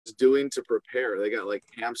doing to prepare? They got like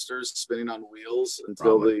hamsters spinning on wheels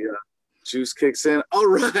until the juice kicks in. All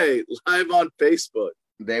right, live on Facebook.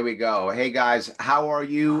 There we go. Hey guys, how are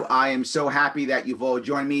you? I am so happy that you've all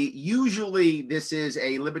joined me. Usually this is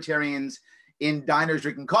a Libertarians in Diners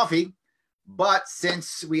Drinking Coffee, but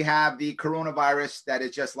since we have the coronavirus that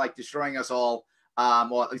is just like destroying us all,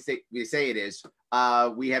 well, at least we say it is,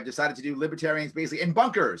 we have decided to do Libertarians basically in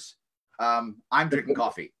bunkers. I'm drinking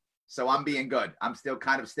coffee, so I'm being good. I'm still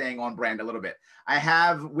kind of staying on brand a little bit. I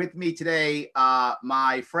have with me today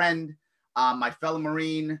my friend, my fellow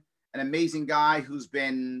Marine, an amazing guy who's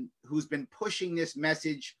been pushing this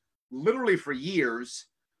message literally for years,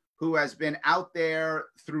 who has been out there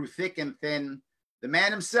through thick and thin. The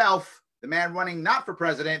man himself, the man running not for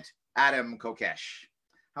president, Adam Kokesh.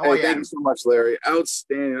 How are you? Thank you so much, Larry.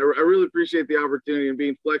 Outstanding. I really appreciate the opportunity and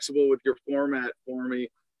being flexible with your format for me.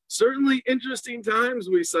 Certainly interesting times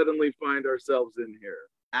we suddenly find ourselves in here.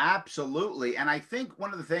 Absolutely. And I think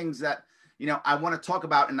one of the things that I want to talk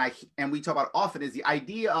about, and we talk about often, is the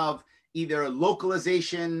idea of either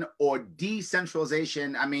localization or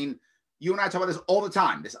decentralization. I mean, you and I talk about this all the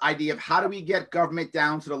time, this idea of how do we get government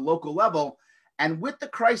down to the local level? And with the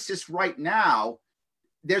crisis right now,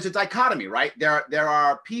 there's a dichotomy, right? There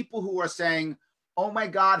are people who are saying, oh my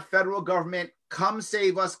God, federal government, come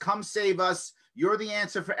save us, come save us. You're the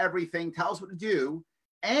answer for everything. Tell us what to do.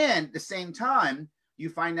 And at the same time, you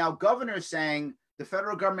find now governors saying, the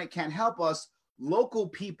federal government can't help us. Local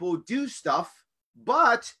people do stuff,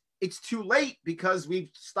 but it's too late because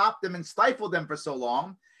we've stopped them and stifled them for so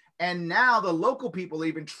long. And now the local people are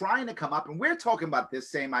even trying to come up. And we're talking about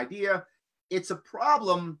this same idea. It's a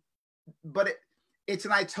problem, but it's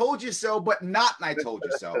an I told you so, but not an I told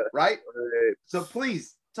you so, right? Right. So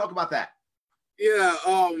please talk about that. Yeah.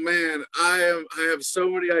 Oh man, I have so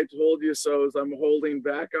many I told you so's I'm holding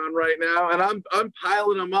back on right now, and I'm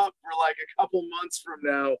piling them up for like a couple months from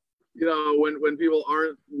now. When people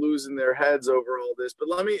aren't losing their heads over all this. But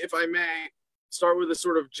let me, if I may, start with a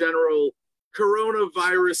sort of general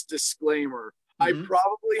coronavirus disclaimer. Mm-hmm. I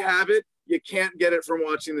probably have it. You can't get it from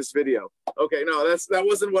watching this video. Okay, no, that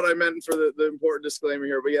wasn't what I meant for the important disclaimer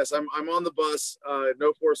here. But yes, I'm on the bus,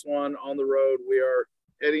 No Force One on the road. We are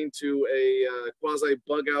heading to a quasi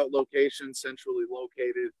bug out location, centrally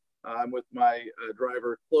located. I'm with my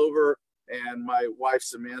driver Clover and my wife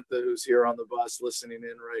Samantha, who's here on the bus listening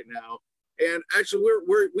in right now. And actually,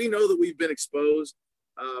 we know that we've been exposed.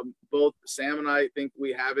 Both Sam and I think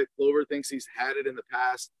we have it. Clover thinks he's had it in the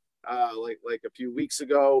past, like a few weeks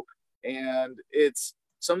ago, and it's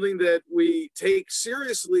something that we take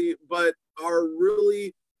seriously, but are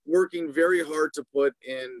really working very hard to put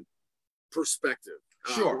in perspective.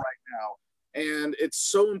 Sure. Right now, and it's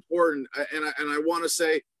so important. And I want to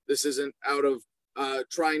say this isn't out of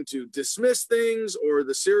trying to dismiss things or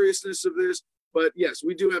the seriousness of this, but yes,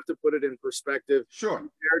 we do have to put it in perspective. Sure.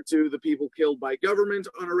 Compared to the people killed by government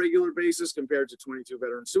on a regular basis, compared to 22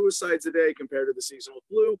 veteran suicides a day, compared to the seasonal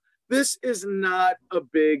flu, this is not a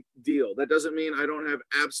big deal. That doesn't mean I don't have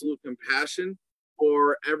absolute compassion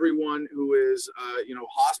for everyone who is,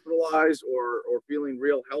 hospitalized or feeling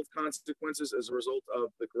real health consequences as a result of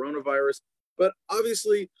the coronavirus. But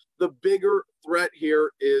obviously, the bigger threat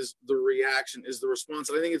here is the reaction, is the response.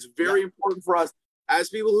 And I think it's very important for us as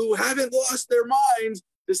people who haven't lost their minds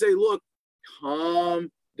to say, look,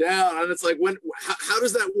 calm down. And it's like, how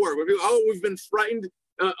does that work? When people, we've been frightened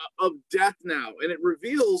of death now. And it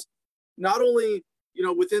reveals not only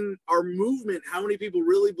within our movement, how many people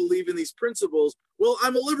really believe in these principles. Well,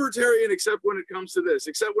 I'm a libertarian, except when it comes to this,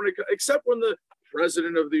 except when the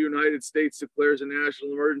president of the United States declares a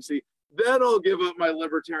national emergency, then I'll give up my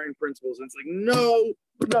libertarian principles. And it's like, no,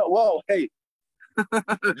 whoa, hey.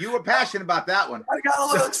 You were passionate about that one. I got a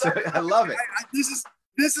little excited. I love it.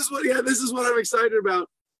 This is what I'm excited about,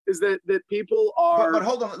 is that people are. But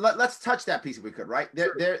hold on, let's touch that piece if we could, right?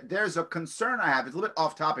 Sure. There's a concern I have. It's a little bit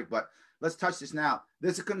off topic, but let's touch this now.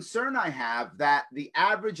 There's a concern I have that the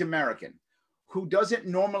average American who doesn't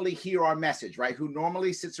normally hear our message, right? Who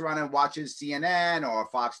normally sits around and watches CNN or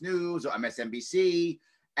Fox News or MSNBC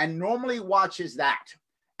and normally watches that.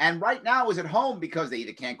 And right now is at home because they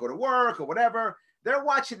either can't go to work or whatever. They're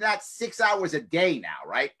watching that 6 hours a day now,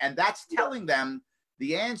 right? And that's telling them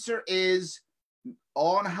the answer is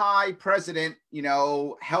on high, president,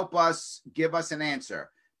 help us, give us an answer.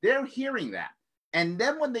 They're hearing that. And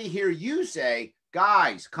then when they hear you say,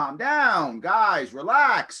 guys, calm down, guys,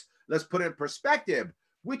 relax, let's put it in perspective,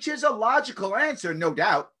 which is a logical answer, no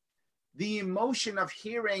doubt. The emotion of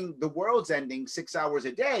hearing the world's ending 6 hours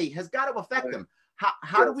a day has got to affect them.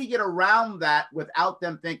 How do we get around that without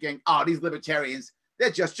them thinking, oh, these libertarians,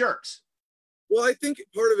 they're just jerks? Well, I think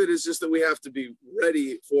part of it is just that we have to be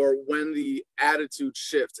ready for when the attitude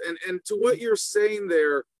shifts. And to what you're saying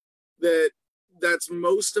there, that's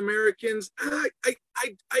most Americans. I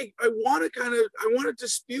want to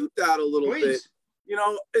dispute that a little bit. Please. You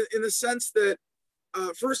know, in the sense that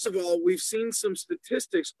first of all, we've seen some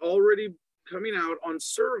statistics already coming out on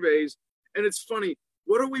surveys, and it's funny.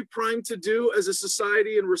 What are we primed to do as a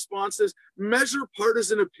society in response to this? Measure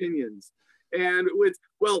partisan opinions. And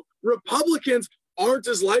well, Republicans aren't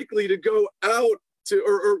as likely to go out to,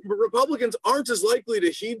 or Republicans aren't as likely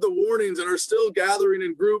to heed the warnings and are still gathering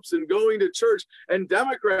in groups and going to church. And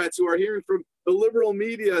Democrats who are hearing from the liberal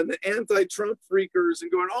media and the anti-Trump freakers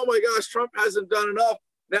and going, oh my gosh, Trump hasn't done enough.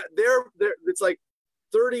 That it's like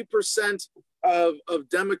 30% of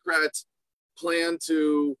Democrats plan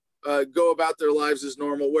to go about their lives as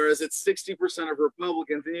normal, whereas it's 60% of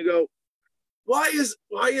Republicans. And you go, why is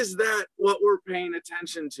that what we're paying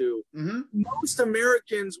attention to? Mm-hmm. Most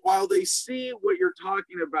Americans, while they see what you're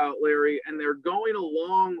talking about, Larry, and they're going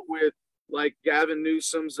along with like Gavin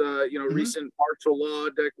Newsom's mm-hmm. recent martial law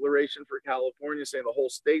declaration for California, saying the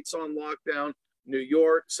whole state's on lockdown, New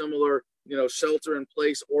York, similar, shelter in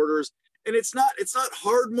place orders. And it's not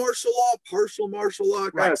hard martial law, partial martial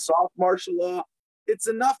law, kind of soft martial law. It's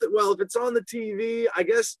enough that, well, if it's on the TV, I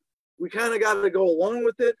guess we kind of got to go along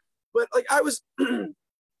with it. But like I was,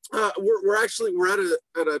 we're at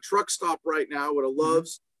a truck stop right now at a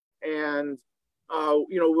Love's, and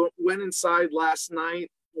went inside last night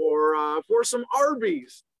for some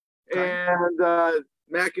Arby's, and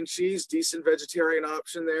mac and cheese, decent vegetarian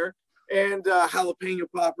option there, and jalapeno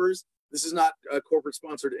poppers. This is not a corporate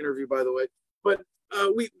sponsored interview, by the way, but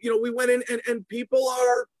we went in, and people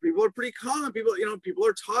are pretty calm. People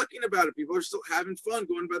are talking about it. People are still having fun,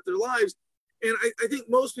 going about their lives. And I think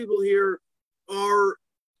most people here are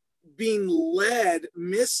being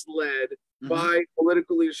misled mm-hmm. by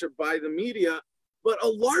political leadership, by the media, but a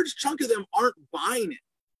large chunk of them aren't buying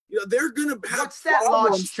it. They're going to have What's that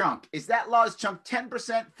large chunk? Is that large chunk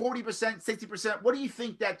 10%, 40%, 60%? What do you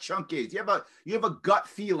think that chunk is? You have a gut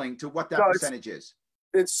feeling to what that percentage is?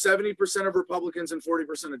 It's 70% of Republicans and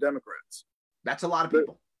 40% of Democrats. That's a lot of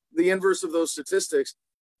people. The inverse of those statistics.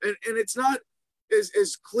 And it's not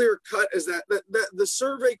as clear cut as that. The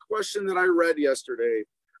survey question that I read yesterday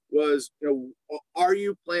was, are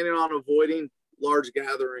you planning on avoiding large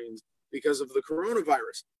gatherings because of the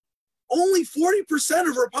coronavirus? Only 40%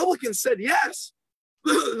 of Republicans said yes.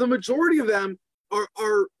 The majority of them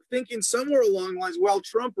are thinking somewhere along the lines, well,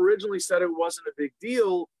 Trump originally said it wasn't a big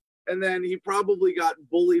deal, and then he probably got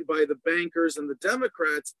bullied by the bankers and the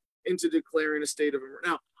Democrats into declaring a state of emergency.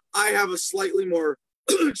 Now, I have a slightly more,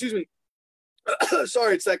 excuse me,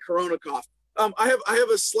 sorry, it's that Corona cough. I have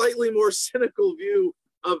a slightly more cynical view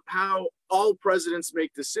of how all presidents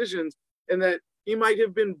make decisions, and that he might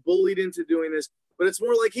have been bullied into doing this, but it's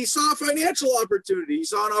more like he saw a financial opportunity. He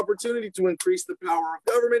saw an opportunity to increase the power of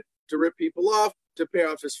government, to rip people off, to pay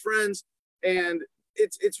off his friends. And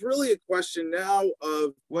it's really a question now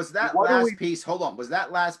of, was that last piece, hold on, was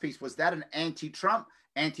that last piece, was that an anti-Trump,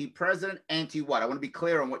 anti-president, anti-what? I want to be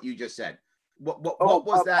clear on what you just said. What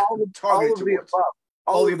was that targeted towards?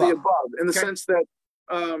 All of the above, in the sense that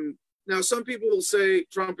now some people will say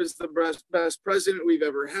Trump is the best president we've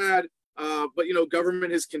ever had, but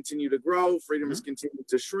government has continued to grow, freedom has continued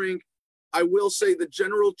to shrink. I will say the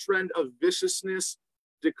general trend of viciousness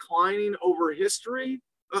declining over history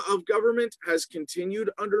of government has continued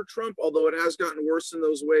under Trump, although it has gotten worse in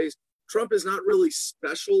those ways. Trump is not really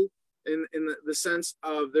special in the sense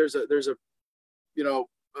of there's a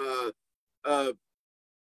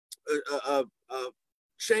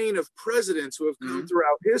chain of presidents who have come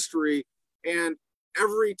throughout history, and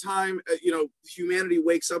every time humanity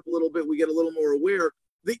wakes up a little bit, we get a little more aware.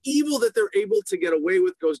 The evil that they're able to get away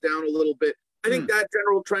with goes down a little bit. I think that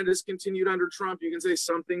general trend has continued under Trump. You can say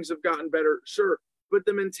some things have gotten better, sure, but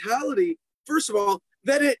the mentality, first of all,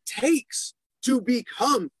 that it takes to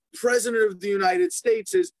become president of the United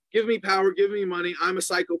States is give me power, give me money. I'm a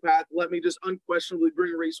psychopath. Let me just unquestionably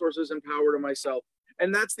bring resources and power to myself.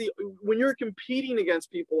 And that's when you're competing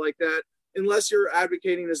against people like that, unless you're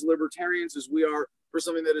advocating as libertarians as we are for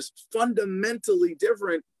something that is fundamentally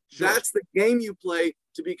different, that's the game you play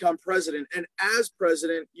to become president. And as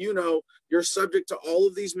president, you're subject to all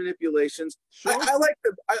of these manipulations.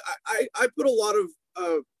 I put a lot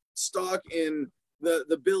of stock in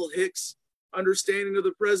the Bill Hicks understanding of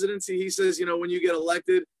the presidency. He says, when you get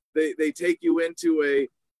elected, they take you into a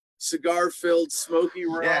cigar-filled smoky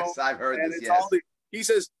room. Yes, I've heard and this. Yes. He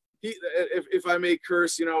says, if I may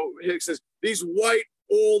curse, Hicks says, these white,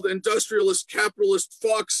 old, industrialist, capitalist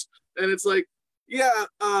fucks. And it's like,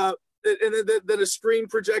 then a screen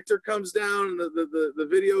projector comes down and the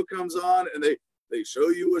video comes on, and they show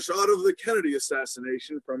you a shot of the Kennedy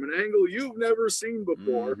assassination from an angle you've never seen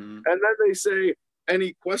before. Mm-hmm. And then they say,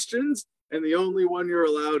 any questions? And the only one you're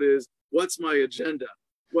allowed is, what's my agenda?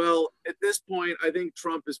 Well, at this point, I think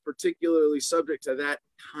Trump is particularly subject to that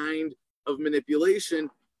kind of manipulation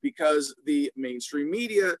because the mainstream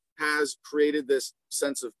media has created this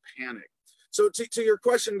sense of panic. So to your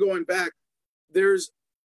question going back, there's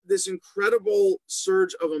this incredible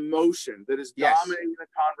surge of emotion that is dominating the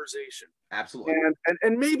conversation. Absolutely.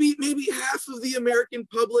 And maybe half of the American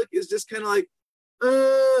public is just kind of like,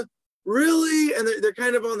 really? And they're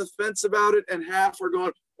kind of on the fence about it, and half are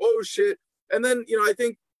going, oh shit. And then, I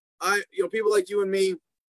think people like you and me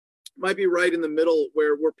might be right in the middle,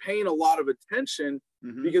 where we're paying a lot of attention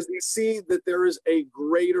because we see that there is a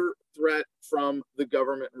greater threat from the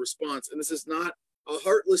government response. And this is not a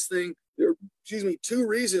heartless thing. There are, two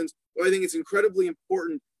reasons why I think it's incredibly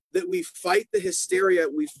important that we fight the hysteria,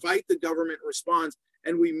 we fight the government response,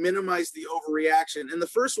 and we minimize the overreaction. And the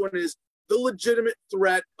first one is the legitimate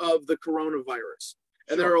threat of the coronavirus.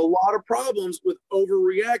 And there are a lot of problems with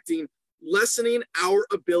overreacting, lessening our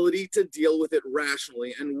ability to deal with it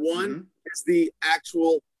rationally. And one is the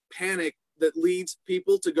actual panic that leads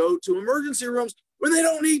people to go to emergency rooms when they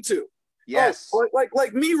don't need to. Yes. Oh,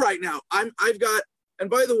 like me right now. I've got, and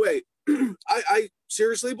by the way, I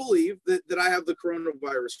seriously believe that I have the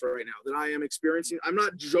coronavirus right now, that I am experiencing. I'm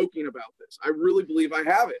not joking about this. I really believe I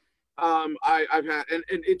have it. I've had, and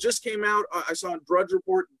it just came out. I saw a Drudge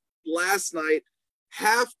Report last night.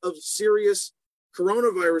 Half of serious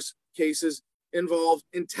coronavirus cases involve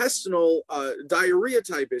intestinal diarrhea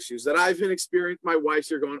type issues that I've been experiencing. My wife's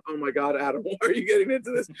here going, oh my God, Adam, why are you getting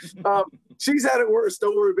into this? She's had it worse.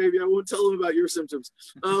 Don't worry, baby. I won't tell them about your symptoms.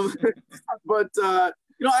 But I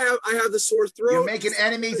have the sore throat. You're making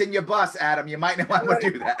enemies in your bus, Adam. You might not want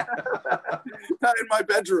to do that. Not in my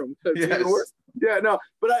bedroom. It's even worse. Yeah, no,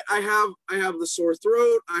 but I have the sore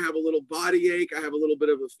throat. I have a little body ache. I have a little bit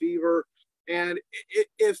of a fever. And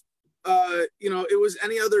if it was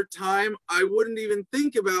any other time, I wouldn't even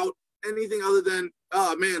think about anything other than,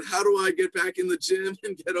 oh man, how do I get back in the gym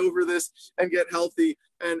and get over this and get healthy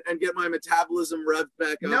and get my metabolism revved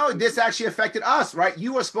back up? No, this actually affected us, right?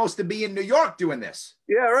 You were supposed to be in New York doing this.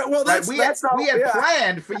 Yeah, right. Well, we had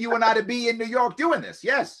planned for you and I to be in New York doing this.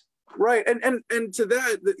 Yes. Right. And to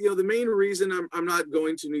that, the main reason I'm not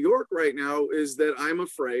going to New York right now is that I'm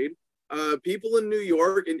afraid people in New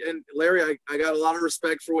York, and Larry, I got a lot of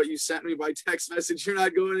respect for what you sent me by text message. You're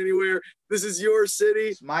not going anywhere. This is your city.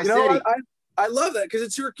 It's my city. I love that because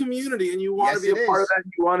it's your community and you want to be a part of that.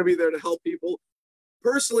 You want to be there to help people.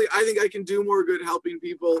 Personally, I think I can do more good helping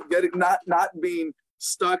people, not being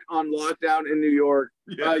stuck on lockdown in New York.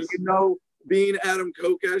 Yes. Being Adam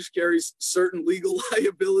Kokesh carries certain legal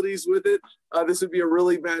liabilities with it. This would be a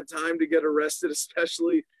really bad time to get arrested,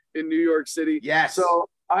 especially in New York City. Yes. So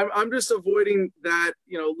I'm just avoiding that,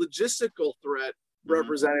 logistical threat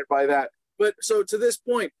represented by that. But so to this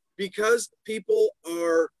point, because people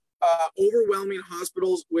are overwhelming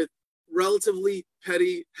hospitals with relatively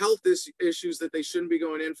petty health issues that they shouldn't be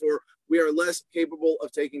going in for, we are less capable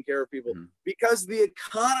of taking care of people. Because the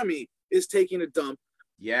economy is taking a dump.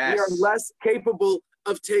 Yes. We are less capable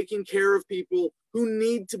of taking care of people who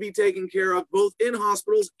need to be taken care of both in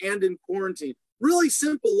hospitals and in quarantine. Really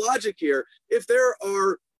simple logic here. If there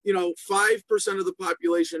are, 5% of the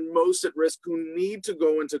population most at risk who need to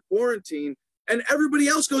go into quarantine and everybody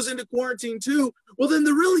else goes into quarantine too, well, then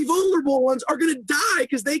the really vulnerable ones are going to die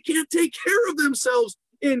because they can't take care of themselves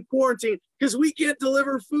in quarantine because we can't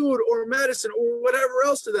deliver food or medicine or whatever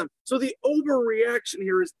else to them. So the overreaction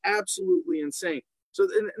here is absolutely insane. So,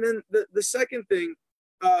 and then the second thing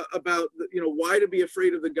about why to be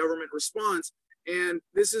afraid of the government response, and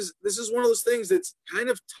this is one of those things that's kind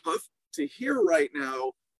of tough to hear right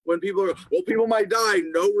now when people are, well, people might die.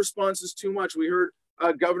 No response is too much. We heard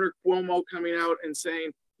Governor Cuomo coming out and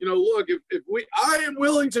saying, look, I am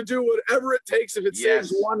willing to do whatever it takes if it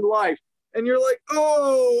saves one life. And you're like,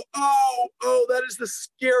 oh, that is the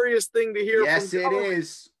scariest thing to hear. Yes, it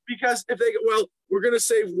is. Because if they go, well, we're going to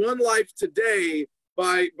save one life today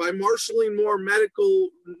by marshaling more medical.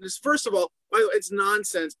 First of all, by the way, it's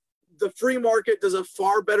nonsense. The free market does a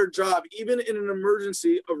far better job, even in an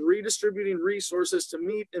emergency, of redistributing resources to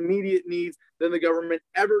meet immediate needs than the government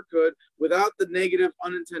ever could, without the negative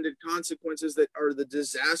unintended consequences that are the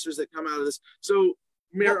disasters that come out of this. So,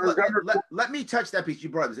 let me touch that piece you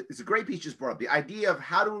brought up. It's a great piece you just brought up. The idea of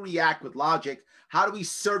how do we react with logic? How do we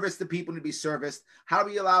service the people to be serviced? How do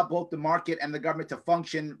we allow both the market and the government to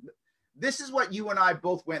function this is what you and I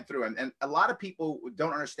both went through. And a lot of people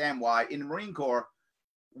don't understand why in the Marine Corps,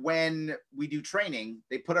 when we do training,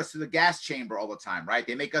 they put us through the gas chamber all the time, right?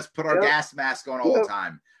 They make us put our gas mask on all the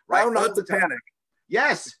time, right? How not to panic.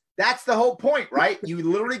 Yes, that's the whole point, right? You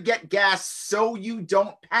literally get gas so you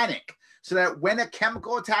don't panic, so that when a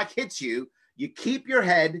chemical attack hits you, you keep your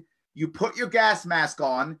head, you put your gas mask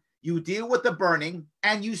on, you deal with the burning,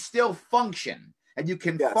 and you still function. And you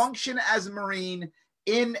can function as a Marine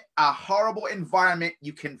in a horrible environment.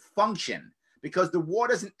 You can function because the war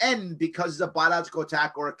doesn't end because of a biological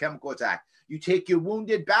attack or a chemical attack. You take your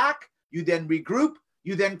wounded back, you then regroup,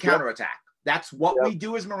 you then counterattack. That's what we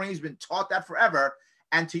do as Marines. Been taught that forever.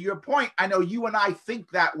 And to your point, I know you and I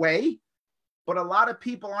think that way, but a lot of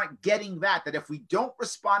people aren't getting that if we don't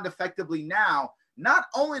respond effectively now, not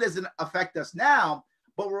only does it affect us now,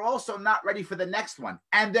 but we're also not ready for the next one.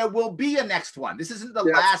 And there will be a next one. This isn't the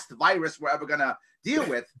last virus we're ever going to deal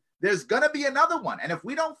with. There's going to be another one. And if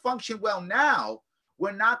we don't function well now,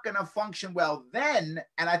 we're not going to function well then.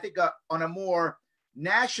 And I think on a more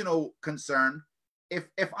national concern,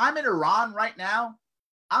 if I'm in Iran right now,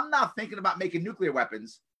 I'm not thinking about making nuclear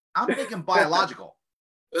weapons. I'm thinking biological.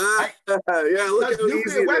 Right? Look how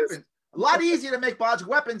nuclear weapons, a lot easier to make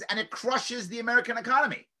biological weapons, and it crushes the American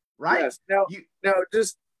economy, right?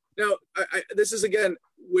 Yes. This is again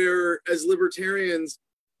where, as libertarians,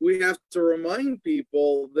 we have to remind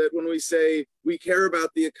people that when we say we care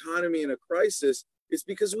about the economy in a crisis, it's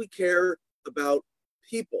because we care about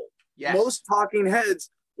people. Yes. Most talking heads,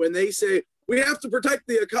 when they say we have to protect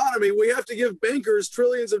the economy, we have to give bankers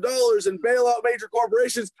trillions of dollars and bail out major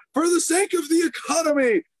corporations for the sake of the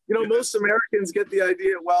economy. Most Americans get the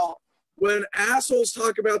idea, well, when assholes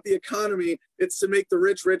talk about the economy, it's to make the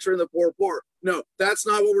rich richer and the poor poor. No, that's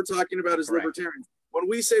not what we're talking about as libertarians. When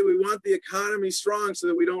we say we want the economy strong so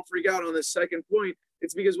that we don't freak out on this second point,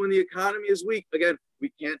 it's because when the economy is weak, again,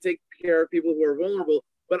 we can't take care of people who are vulnerable.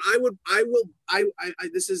 But I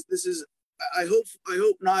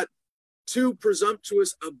hope not too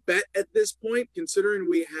presumptuous a bet at this point, considering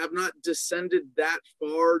we have not descended that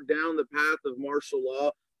far down the path of martial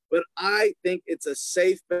law. But I think it's a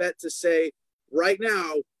safe bet to say right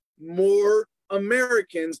now, more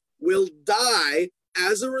Americans will die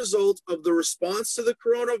as a result of the response to the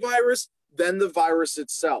coronavirus than the virus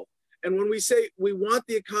itself. And when we say we want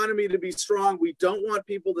the economy to be strong, we don't want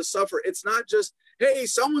people to suffer. It's not just, hey,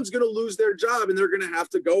 someone's going to lose their job and they're going to have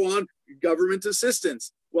to go on government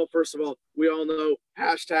assistance. Well, first of all, we all know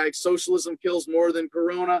hashtag socialism kills more than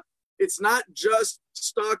corona. It's not just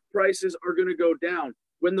stock prices are going to go down.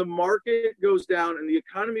 When the market goes down and the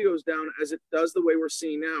economy goes down, as it does the way we're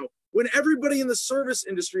seeing now, when everybody in the service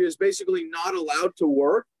industry is basically not allowed to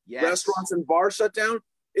work, restaurants and bars shut down,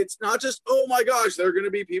 it's not just, oh my gosh, there are going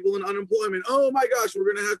to be people in unemployment. Oh my gosh, we're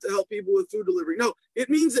going to have to help people with food delivery. No, it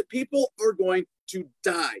means that people are going to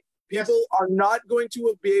die. People are not going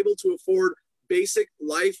to be able to afford basic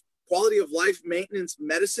life, quality of life, maintenance,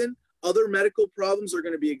 medicine. Other medical problems are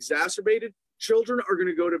going to be exacerbated. Children are going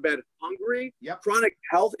to go to bed hungry. Chronic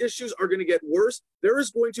health issues are going to get worse. There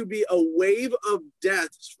is going to be a wave of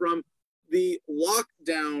deaths from the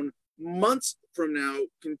lockdown months from now,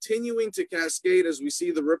 continuing to cascade as we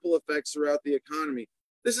see the ripple effects throughout the economy.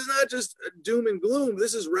 This is not just doom and gloom.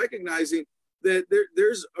 This is recognizing that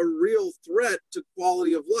there's a real threat to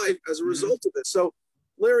quality of life as a result of this. So,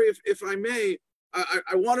 Larry, if I may,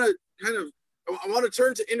 I want to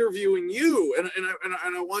turn to interviewing you, and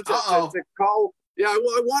I want to call. I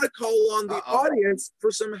want to call on the audience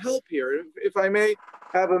for some help here. If I may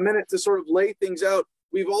have a minute to sort of lay things out.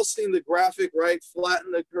 We've all seen the graphic, right?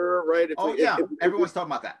 Flatten the curve, right? Everyone's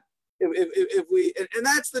talking about that. If we, and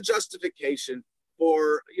that's the justification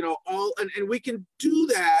for, all, and we can do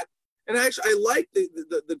that. And actually, I like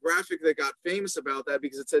the graphic that got famous about that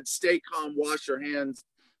because it said, stay calm, wash your hands,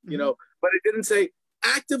 but it didn't say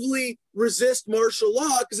actively resist martial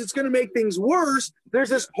law because it's going to make things worse. There's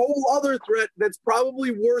this whole other threat that's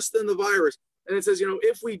probably worse than the virus. And it says,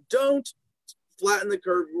 if we don't flatten the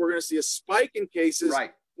curve, we're going to see a spike in cases, and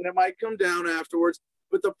it might come down afterwards.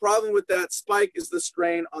 But the problem with that spike is the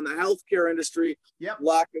strain on the healthcare industry,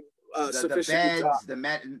 lack of sufficient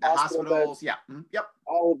the hospitals,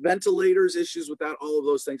 all ventilators, issues with that, all of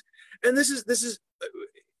those things. And this is,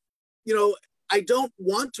 I don't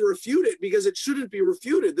want to refute it because it shouldn't be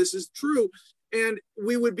refuted. This is true, and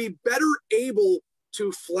we would be better able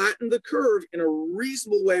to flatten the curve in a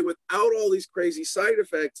reasonable way without all these crazy side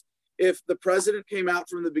effects if the president came out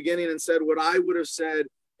from the beginning and said what I would have said,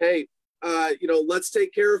 hey, let's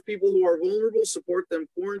take care of people who are vulnerable, support them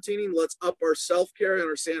quarantining, let's up our self-care and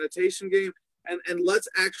our sanitation game, and let's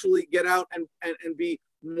actually get out and be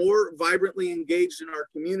more vibrantly engaged in our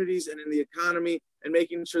communities and in the economy, and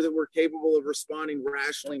making sure that we're capable of responding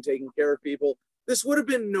rationally and taking care of people, this would have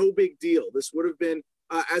been no big deal. This would have been,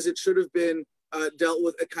 as it should have been, dealt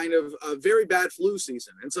with a kind of very bad flu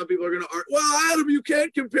season. And some people are going to argue, well, Adam, you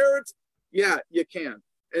can't compare it. Yeah, you can.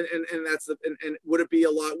 And that's and would it be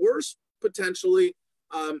a lot worse? Potentially.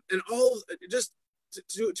 And all just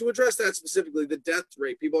to address that specifically, the death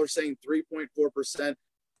rate, people are saying 3.4%.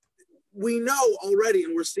 We know already,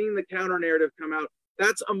 and we're seeing the counter narrative come out,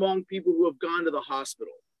 that's among people who have gone to the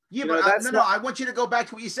hospital. Yeah, but I want you to go back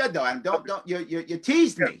to what you said, though, and don't you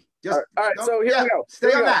teased me. Just all right. So here we go.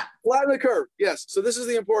 Stay on that. Flatten the curve. Yes. So this is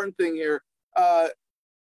the important thing here.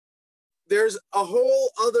 There's a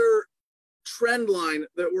whole other trend line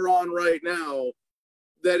that we're on right now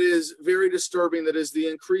that is very disturbing. That is the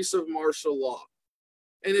increase of martial law.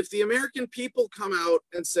 And if the American people come out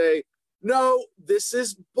and say, no, this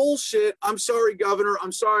is bullshit. I'm sorry, Governor.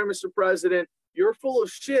 I'm sorry, Mr. President. You're full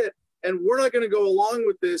of shit. And we're not going to go along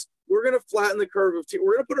with this. We're going to flatten the curve of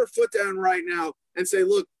we're going to put our foot down right now and say,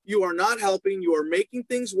 look, you are not helping. You are making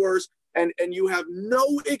things worse. And you have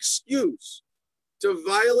no excuse to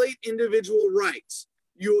violate individual rights.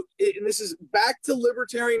 And this is back to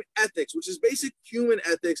libertarian ethics, which is basic human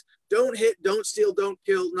ethics. Don't hit, don't steal, don't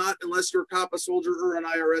kill, not unless you're a cop, a soldier, or an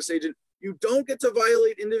IRS agent. You don't get to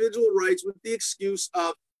violate individual rights with the excuse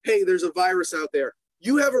of, hey, there's a virus out there.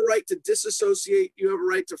 You have a right to disassociate. You have a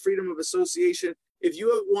right to freedom of association. If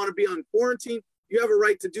you want to be on quarantine, you have a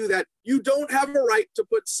right to do that. You don't have a right to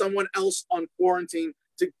put someone else on quarantine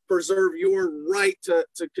to preserve your right to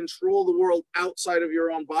control the world outside of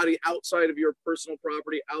your own body, outside of your personal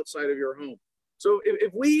property, outside of your home. So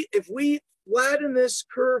if we flatten this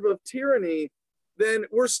curve of tyranny, then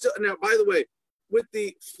we're still, now, by the way, with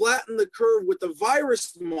the flatten the curve with the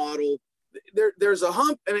virus model, there's a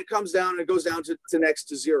hump and it comes down and it goes down to next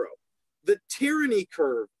to zero. The tyranny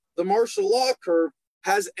curve, the martial law curve,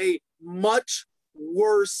 has a much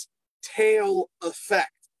worse tail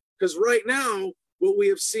effect. Because right now, what we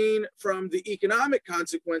have seen from the economic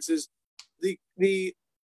consequences,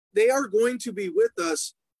 they are going to be with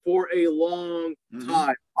us for a long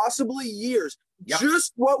time, possibly years. Yep.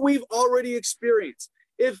 Just what we've already experienced.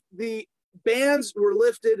 If the bans were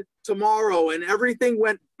lifted tomorrow and everything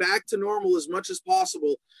went back to normal as much as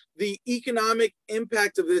possible, the economic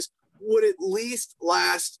impact of this would at least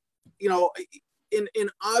last, in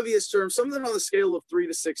obvious terms, something on the scale of 3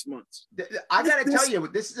 to 6 months. I got to tell you,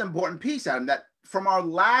 this is an important piece, Adam, that from our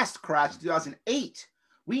last crash, 2008,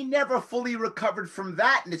 we never fully recovered from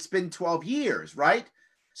that, and it's been 12 years, right?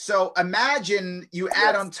 So imagine you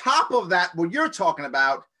add on top of that what you're talking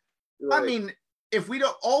about. Right. I mean, if we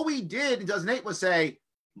don't, all we did in 2008 was say,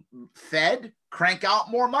 Fed, crank out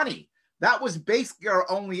more money. That was basically our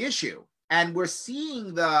only issue. And we're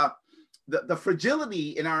seeing the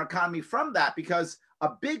fragility in our economy from that, because a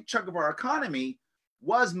big chunk of our economy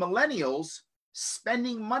was millennials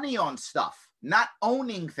spending money on stuff, not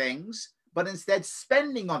owning things, but instead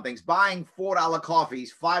spending on things, buying $4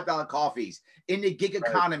 coffees, $5 coffees in the gig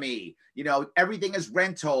economy. Everything is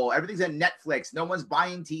rental. Everything's at Netflix. No one's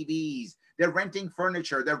buying TVs. They're renting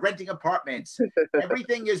furniture. They're renting apartments.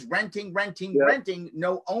 Everything is renting,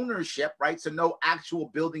 no ownership, right? So no actual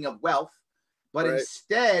building of wealth, but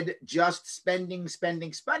instead just spending.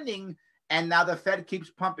 And now the Fed keeps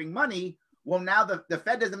pumping money. Well, now the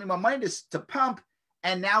Fed doesn't have any more money to pump.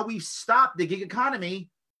 And now we've stopped the gig economy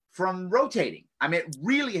from rotating. I mean, it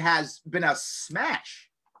really has been a smash.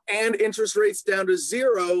 And interest rates down to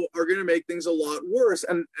zero are going to make things a lot worse.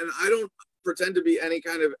 And I don't pretend to be any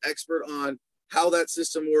kind of expert on how that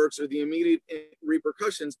system works or the immediate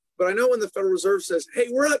repercussions. But I know when the Federal Reserve says, hey,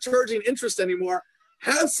 we're not charging interest anymore,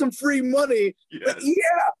 have some free money. Yes. But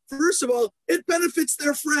yeah, first of all, it benefits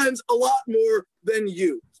their friends a lot more than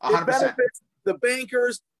you. 100%. It benefits the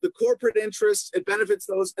bankers, the corporate interests. It benefits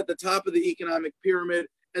those at the top of the economic pyramid.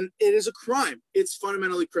 And it is a crime. It's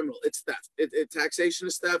fundamentally criminal. It's theft. Taxation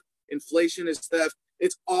is theft. Inflation is theft.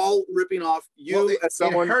 It's all ripping off you as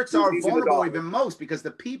someone. It hurts our vulnerable even most, because the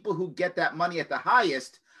people who get that money at the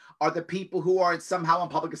highest are the people who are somehow on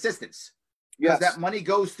public assistance. Because that money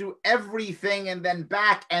goes through everything and then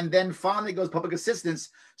back, and then finally goes public assistance.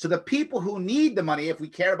 So the people who need the money, if we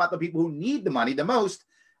care about the people who need the money the most,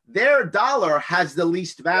 their dollar has the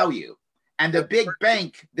least value. And the big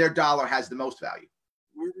bank, their dollar has the most value.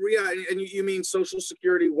 Yeah, and you mean Social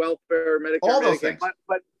Security, welfare, Medicare, all those Medicaid, things.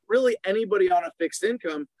 But really anybody on a fixed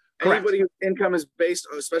income, anybody whose income is based,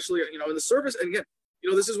 especially in the service. And again,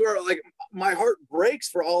 this is where my heart breaks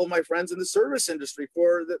for all of my friends in the service industry,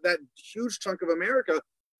 for that huge chunk of America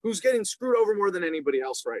who's getting screwed over more than anybody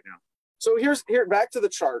else right now. So here, back to the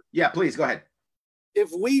chart. Yeah, please go ahead.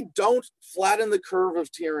 If we don't flatten the curve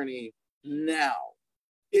of tyranny now,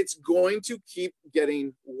 it's going to keep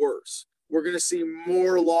getting worse. We're going to see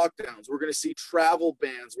more lockdowns. We're going to see travel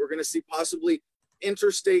bans. We're going to see possibly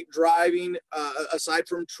interstate driving, aside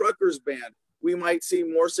from truckers banned. We might see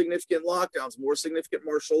more significant lockdowns, more significant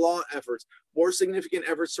martial law efforts, more significant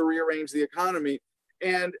efforts to rearrange the economy.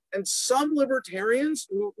 And some libertarians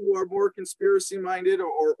who are more conspiracy minded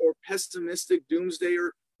or pessimistic doomsdayer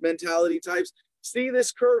mentality types see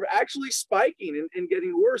this curve actually spiking and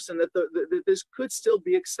getting worse, and that this could still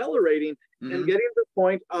be accelerating and getting to the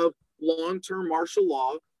point of long-term martial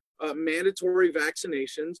law, mandatory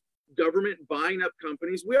vaccinations, government buying up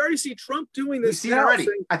companies. We already see Trump doing this. We see it already.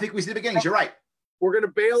 I think we see the beginnings. You're right. We're going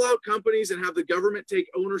to bail out companies and have the government take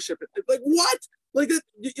ownership. Like what? Like that?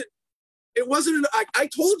 It wasn't. I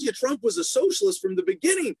told you Trump was a socialist from the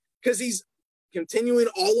beginning because he's continuing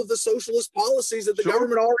all of the socialist policies that the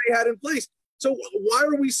government already had in place. So why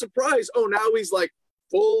are we surprised? Oh, now he's like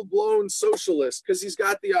full-blown socialist because he's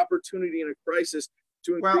got the opportunity in a crisis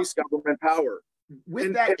to increase government power.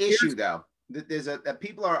 With that issue, though, there's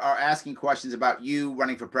people are asking questions about you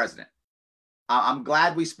running for president. I'm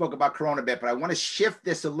glad we spoke about Corona a bit, but I want to shift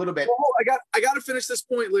this a little bit. Oh, I got to finish this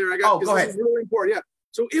point, Larry. Go ahead. This is really important. Yeah.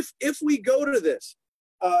 So if we go to this,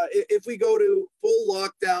 if we go to full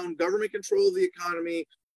lockdown, government control of the economy,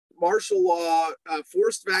 martial law,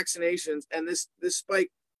 forced vaccinations, and this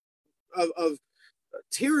spike of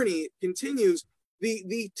tyranny continues,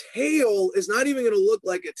 the tail is not even going to look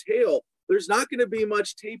like a tail. There's not going to be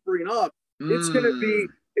much tapering off. It's going to be,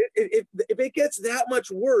 if it gets that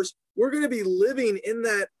much worse, we're going to be living in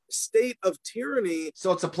that state of tyranny.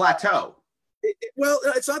 So it's a plateau. Well,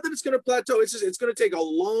 it's not that it's going to plateau. It's just, it's going to take a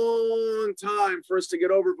long time for us to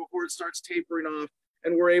get over before it starts tapering off.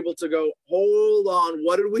 And we're able to go, hold on,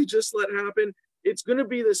 what did we just let happen? It's going to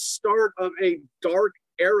be the start of a dark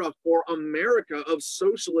era for America of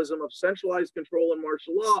socialism, of centralized control and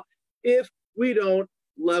martial law, if we don't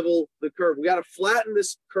level the curve. We got to flatten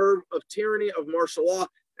this curve of tyranny, of martial law.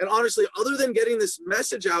 And honestly, other than getting this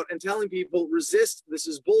message out and telling people, resist, this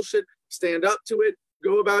is bullshit, stand up to it,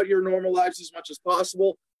 go about your normal lives as much as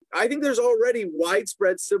possible, I think there's already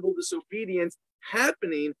widespread civil disobedience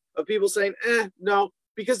happening of people saying, no,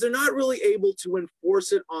 because they're not really able to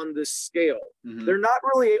enforce it on this scale. They're not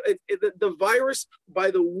really, the virus, by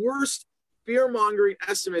the worst fear-mongering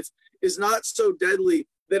estimates, is not so deadly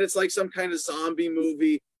that it's like some kind of zombie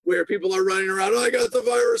movie where people are running around, oh, I got the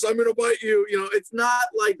virus, I'm going to bite you. You know, it's not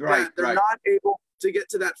like that. They're not able to get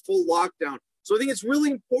to that full lockdown. So I think it's really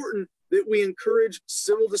important that we encourage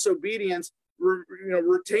civil disobedience,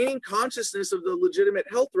 retaining consciousness of the legitimate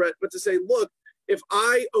health threat, but to say, look, if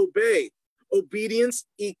I obey, obedience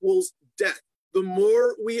equals death. The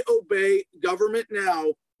more we obey government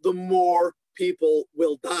now, the more people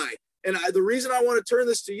will die. And the reason I want to turn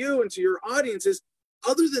this to you and to your audience is,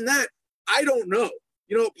 other than that, I don't know.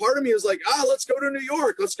 You know, part of me is like, let's go to New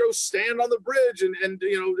York. Let's go stand on the bridge and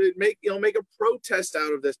make a protest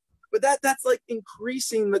out of this. But that's like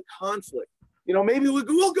increasing the conflict. You know, maybe we'll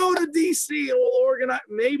go to DC and we'll organize.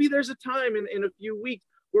 Maybe there's a time in a few weeks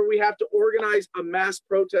where we have to organize a mass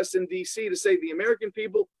protest in DC to say the American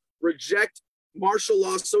people reject martial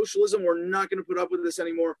law socialism. We're not going to put up with this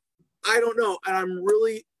anymore. I don't know. And I'm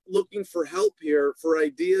really looking for help here, for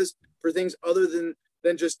ideas, for things other than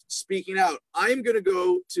just speaking out. I'm going to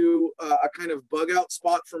go to a kind of bug out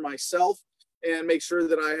spot for myself and make sure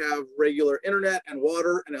that I have regular internet and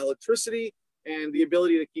water and electricity and the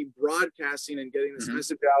ability to keep broadcasting and getting this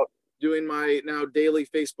message out, doing my now daily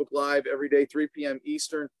Facebook Live every day, 3 p.m.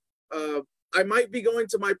 Eastern. I might be going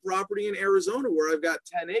to my property in Arizona where I've got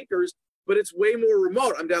 10 acres, but it's way more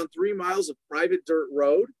remote. I'm down 3 miles of private dirt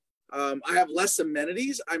road. I have less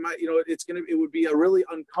amenities. I might, it would be a really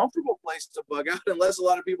uncomfortable place to bug out unless a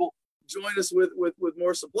lot of people join us with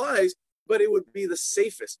more supplies, but it would be the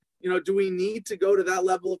safest. Do we need to go to that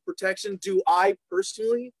level of protection? Do I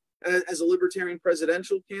personally, as a libertarian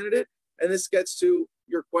presidential candidate, and this gets to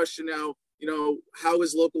your question now, how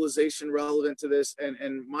is localization relevant to this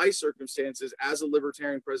and my circumstances as a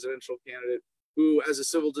libertarian presidential candidate who, as a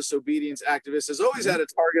civil disobedience activist, has always had a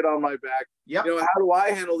target on my back. How do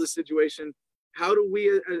I handle this situation? How do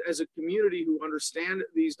we, as a community who understand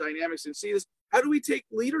these dynamics and see this, how do we take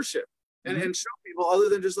leadership and show people, other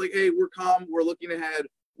than just like, hey, we're calm, we're looking ahead,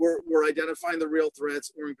 we're identifying the real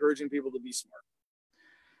threats, we're encouraging people to be smart.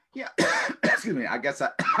 Yeah, excuse me. I guess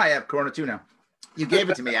I have Corona too now. You gave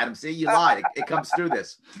it to me, Adam. See, you lied. It comes through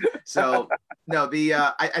this. So no,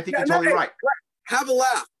 I think you're totally right. Have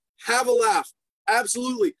a laugh.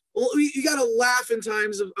 Absolutely. Well, you got to laugh in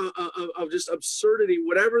times of just absurdity,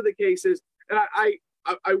 whatever the case is. And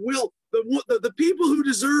I will. The people who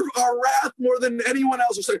deserve our wrath more than anyone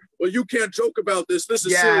else will say, well, you can't joke about this. This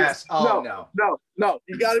is serious. Oh, no.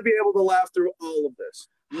 You got to be able to laugh through all of this.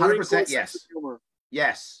 100%. Yes.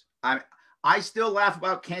 Yes. I still laugh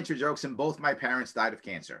about cancer jokes, and both my parents died of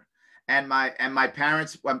cancer. And my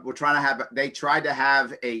parents were they tried to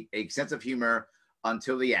have a sense of humor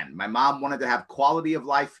until the end. My mom wanted to have quality of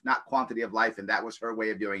life, not quantity of life. And that was her way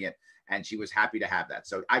of doing it. And she was happy to have that.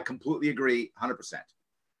 So I completely agree 100%.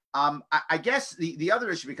 I guess the other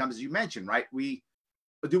issue becomes, as you mentioned, right?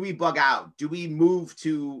 Do we bug out? Do we move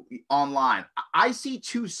to online? I see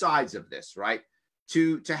two sides of this, right?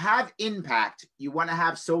 To have impact, you want to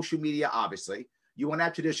have social media, obviously. You want to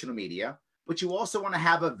have traditional media, but you also want to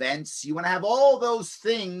have events. You want to have all those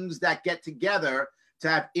things that get together to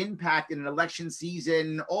have impact in an election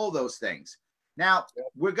season, all those things. Now,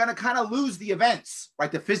 we're going to kind of lose the events,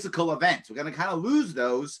 right? The physical events. We're going to kind of lose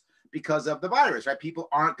those because of the virus, right? People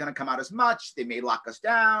aren't going to come out as much. They may lock us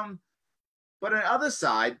down. But on the other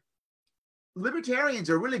side, libertarians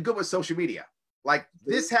are really good with social media. Like,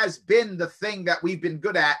 this has been the thing that we've been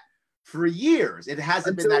good at for years. It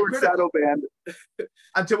hasn't been that critical. Shadow banned.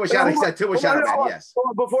 Until we're shadow banned, yes.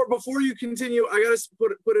 Before you continue, I got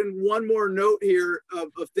to put in one more note here of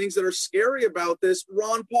things that are scary about this.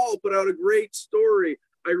 Ron Paul put out a great story.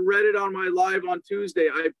 I read it on my live on Tuesday.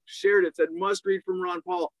 I shared it. It said, must read from Ron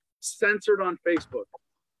Paul, censored on Facebook.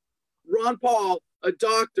 Ron Paul, a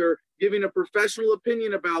doctor, giving a professional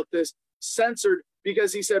opinion about this, censored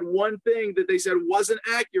because he said one thing that they said wasn't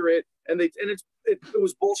accurate, and it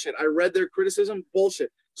was bullshit. I read their criticism,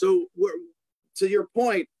 bullshit. So to your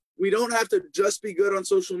point, we don't have to just be good on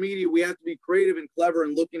social media. We have to be creative and clever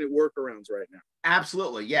and looking at workarounds right now.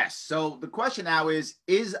 Absolutely, yes. So the question now is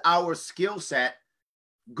our skill set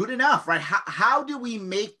good enough, right? How do we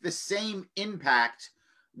make the same impact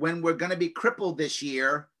when we're going to be crippled this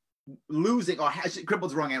year, losing, or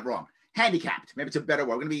crippled is wrong, handicapped. Maybe it's a better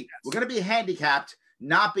word. We're going to be handicapped,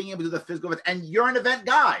 not being able to do the physical event. And you're an event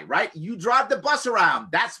guy, right? You drive the bus around.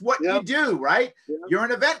 That's what you do, right? Yep. You're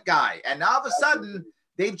an event guy. And now all of a sudden,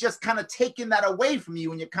 they've just kind of taken that away from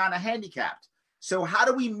you and you're kind of handicapped. So how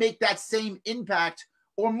do we make that same impact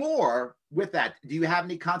or more with that? Do you have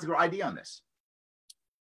any concept or idea on this?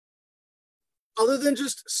 Other than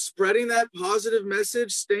just spreading that positive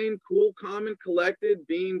message, staying cool, calm, and collected,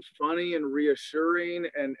 being funny and reassuring,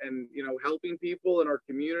 and helping people in our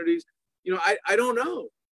communities, I don't know.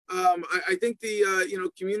 I think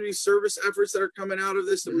the community service efforts that are coming out of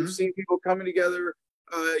this, that we've seen people coming together,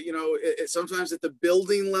 sometimes at the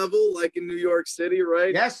building level, like in New York City,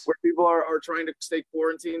 right? Yes. Where people are trying to stay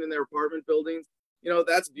quarantined in their apartment buildings.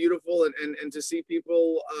 That's beautiful. And to see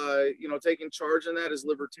people, taking charge in that as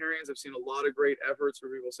libertarians, I've seen a lot of great efforts for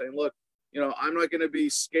people saying, look, I'm not going to be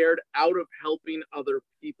scared out of helping other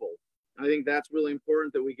people. I think that's really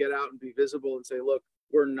important, that we get out and be visible and say, look,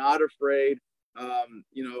 we're not afraid.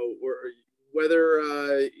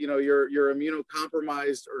 Whether you're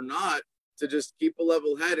immunocompromised or not, to just keep a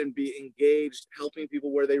level head and be engaged, helping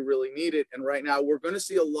people where they really need it. And right now, we're going to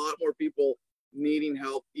see a lot more people needing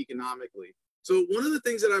help economically. So one of the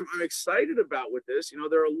things that I'm excited about with this,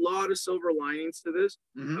 there are a lot of silver linings to this.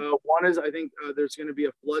 One is, I think there's going to be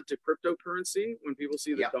a flood to cryptocurrency when people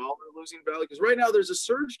see the dollar losing value. Because right now there's a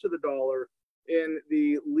surge to the dollar in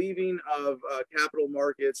the leaving of capital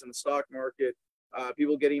markets and the stock market,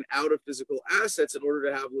 people getting out of physical assets in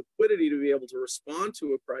order to have liquidity to be able to respond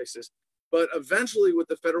to a crisis. But eventually, with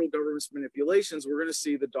the federal government's manipulations, we're going to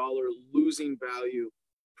see the dollar losing value.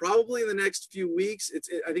 Probably in the next few weeks.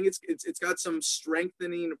 I think it's got some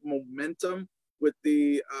strengthening momentum with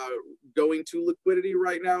the going to liquidity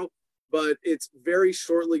right now, but it's very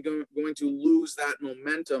shortly going to lose that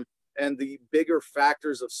momentum, and the bigger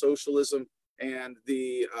factors of socialism and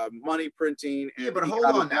the money printing. And but hold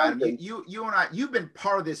on now. You and I, you've been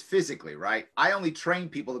part of this physically, right? I only train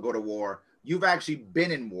people to go to war. You've actually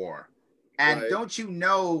been in war. And don't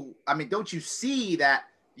you see that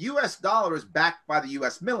U.S. dollar is backed by the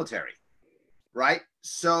U.S. military, right?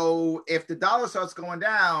 So if the dollar starts going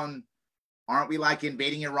down, aren't we like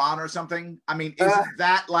invading Iran or something? I mean, isn't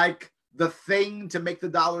that like the thing to make the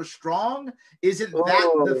dollar strong? Isn't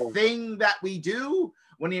that the thing that we do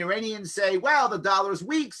when the Iranians say, well, the dollar's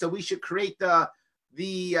weak, so we should create the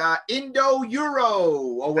Indo-Euro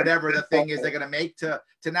or whatever the thing is they're going to make to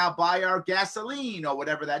now buy our gasoline or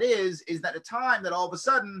whatever that is that the time that all of a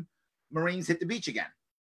sudden Marines hit the beach again?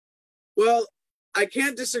 Well, I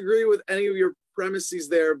can't disagree with any of your premises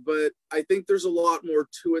there, but I think there's a lot more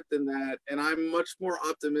to it than that. And I'm much more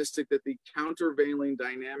optimistic that the countervailing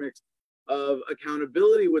dynamics of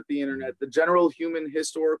accountability with the internet, the general human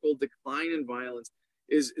historical decline in violence,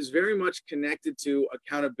 is very much connected to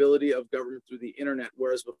accountability of government through the internet.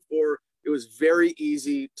 Whereas before, it was very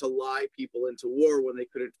easy to lie people into war when they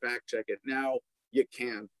couldn't fact check it. Now you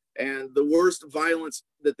can. And the worst violence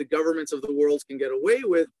that the governments of the world can get away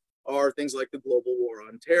with are things like the global war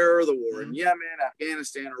on terror, the war in Yemen,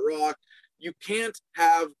 Afghanistan, Iraq. You can't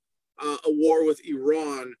have a war with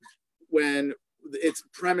Iran when it's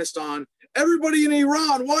premised on everybody in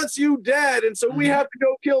Iran wants you dead, and so we have to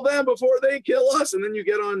go kill them before they kill us. And then you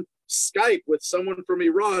get on Skype with someone from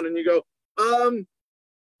Iran and you go,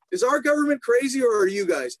 is our government crazy or are you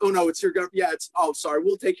guys? Oh no, it's your government. Yeah, it's, oh, sorry,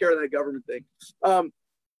 we'll take care of that government thing.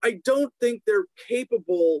 I don't think they're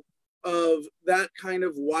capable of that kind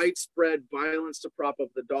of widespread violence to prop up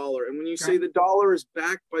the dollar. And when you say the dollar is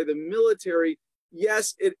backed by the military,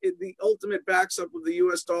 yes, the ultimate backup of the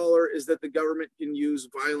US dollar is that the government can use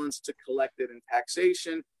violence to collect it in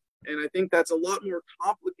taxation. And I think that's a lot more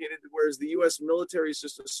complicated, whereas the US military is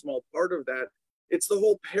just a small part of that. It's the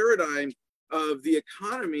whole paradigm of the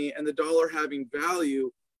economy and the dollar having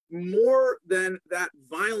value more than that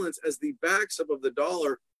violence as the backup of the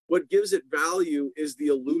dollar. What gives it value is the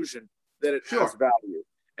illusion that it has value.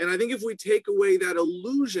 And I think if we take away that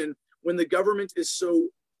illusion, when the government is so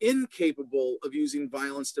incapable of using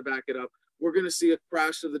violence to back it up, we're going to see a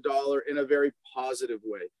crash of the dollar in a very positive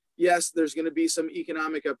way. Yes, there's going to be some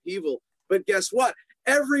economic upheaval, but guess what?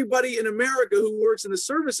 Everybody in America who works in the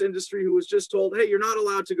service industry who was just told, hey, you're not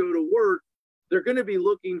allowed to go to work, they're going to be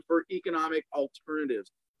looking for economic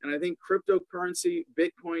alternatives. And I think cryptocurrency,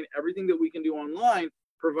 Bitcoin, everything that we can do online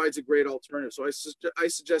provides a great alternative. So I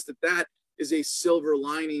suggest that that is a silver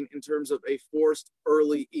lining in terms of a forced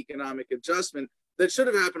early economic adjustment that should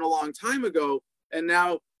have happened a long time ago. And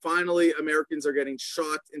now finally, Americans are getting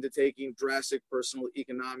shocked into taking drastic personal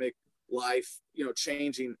economic life,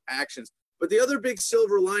 changing actions. But the other big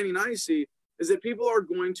silver lining I see is that people are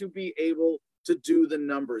going to be able to do the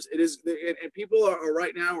numbers. It is, and people are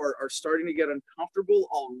right now are starting to get uncomfortable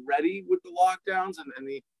already with the lockdowns and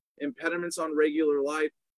the impediments on regular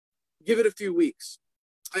life. Give it a few weeks.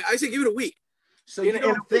 I say give it a week. So you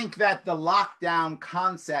don't think that the lockdown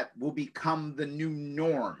concept will become the new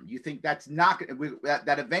norm? You think that's not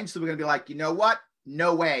that eventually we're going to be like, you know what?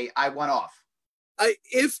 No way, I want off.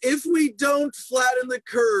 If we don't flatten the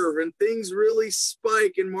curve and things really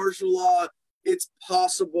spike in martial law, it's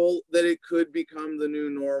possible that it could become the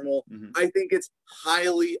new normal. I think it's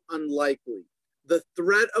highly unlikely. The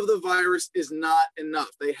threat of the virus is not enough.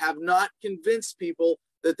 They have not convinced people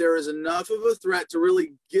that there is enough of a threat to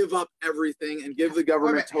really give up everything and give the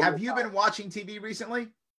government total Have you power. been watching TV recently?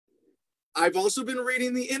 I've also been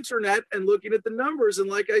reading the internet and looking at the numbers. And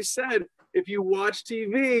like I said, if you watch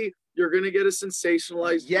TV, you're going to get a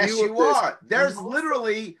sensationalized view of this. Yes, you are. There's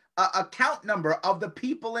literally a count number of the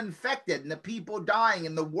people infected and the people dying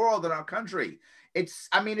in the world in our country.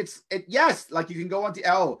 Yes, like you can go on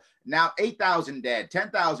to, now 8,000 dead,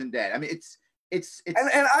 10,000 dead. I mean,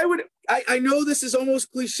 I know this is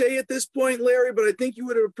almost cliche at this point, Larry, but I think you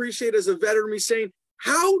would appreciate as a veteran me saying,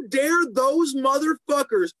 how dare those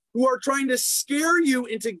motherfuckers who are trying to scare you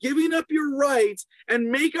into giving up your rights and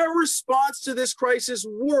make our response to this crisis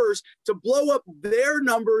worse to blow up their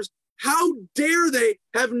numbers? How dare they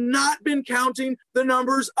have not been counting the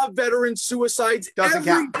numbers of veteran suicides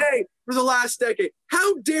every day for the last decade?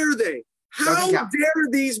 How dare they? How dare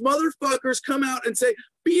these motherfuckers come out and say,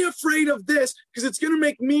 be afraid of this because it's going to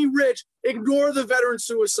make me rich, ignore the veteran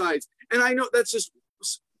suicides? And I know that's just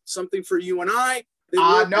something for you and I.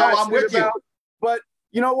 No, I'm with you. But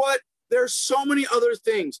you know what? There's so many other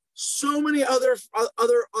things, so many other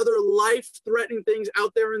life-threatening things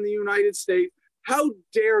out there in the United States. How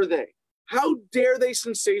dare they? How dare they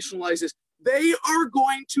sensationalize this? They are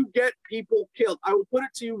going to get people killed. I will put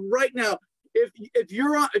it to you right now. If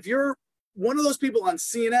you're one of those people on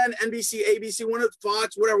CNN, NBC, ABC, one of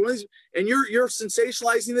Fox, whatever, and you're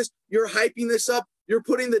sensationalizing this, you're hyping this up, you're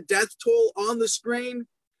putting the death toll on the screen,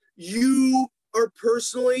 you are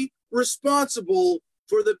personally responsible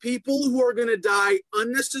for the people who are going to die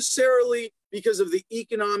unnecessarily because of the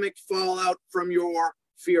economic fallout from your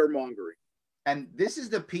fear mongering. And this is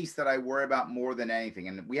the piece that I worry about more than anything.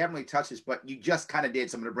 And we haven't really touched this, but you just kind of did,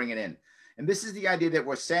 so I'm going to bring it in. And this is the idea that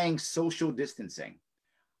we're saying social distancing.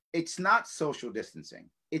 It's not social distancing.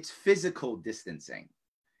 It's physical distancing.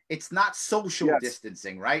 It's not social Yes.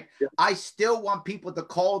 distancing, right? Yes. I still want people to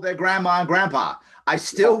call their grandma and grandpa. I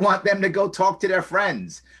still want them to go talk to their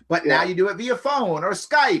friends. But now you do it via phone or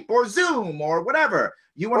Skype or Zoom or whatever.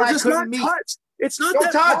 You and I couldn't meet. Touch. It's not Don't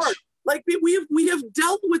that touch. hard. Like we have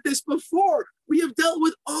dealt with this before. We have dealt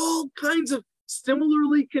with all kinds of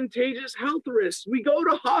similarly contagious health risks. We go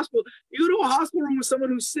to hospital. You go to a hospital room with someone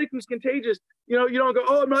who's sick, who's contagious. You know, you don't go,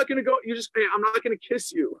 oh, I'm not going to go. You just, hey, I'm not going to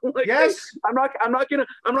kiss you. Like, Yes. hey, I'm not going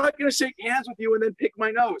to shake hands with you and then pick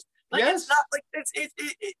my nose. Like, Yes. It's not like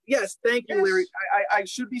yes. Thank you, Yes. Larry. I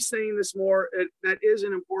should be saying this more. That is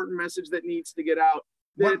an important message that needs to get out.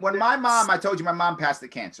 When my mom, I told you my mom passed the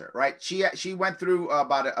cancer, right? She went through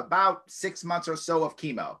about 6 months or so of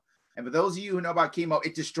chemo. And for those of you who know about chemo,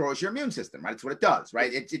 it destroys your immune system, right? It's what it does,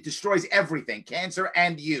 right? It destroys everything, cancer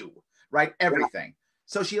and you, right? Everything. Yeah.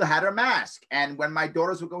 So she had her mask. And when my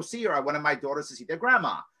daughters would go see her, I wanted my daughters to see their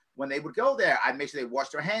grandma. When they would go there, I'd make sure they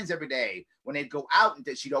washed their hands every day. When they'd go out,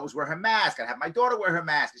 and she'd always wear her mask. I'd have my daughter wear her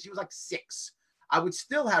mask. And she was like 6. I would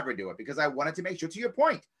still have her do it because I wanted to make sure, to your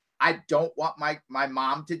point, I don't want my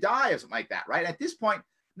mom to die or something like that, right? At this point,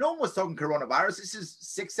 no one was talking coronavirus. This is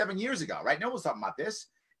 6-7 years ago, right? No one was talking about this.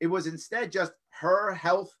 It was instead just her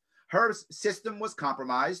health, her system was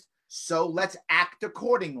compromised. So let's act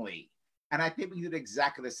accordingly. And I think we did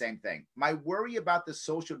exactly the same thing. My worry about the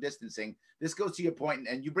social distancing, this goes to your point,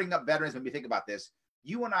 and you bring up veterans when we think about this.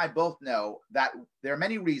 You and I both know that there are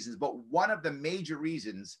many reasons, but one of the major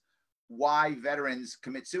reasons why veterans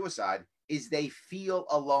commit suicide is they feel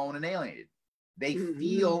alone and alienated. They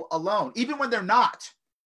feel alone, even when they're not.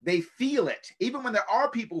 They feel it, even when there are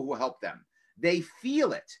people who help them. They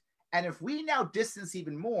feel it. And if we now distance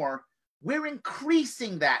even more, we're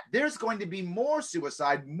increasing that. There's going to be more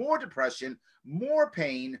suicide, more depression, more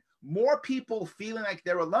pain, more people feeling like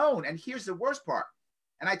they're alone. And here's the worst part.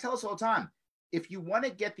 And I tell us all the time, if you want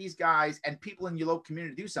to get these guys and people in your local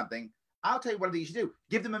community to do something, I'll tell you what you should do.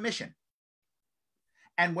 Give them a mission.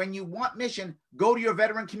 And when you want mission, go to your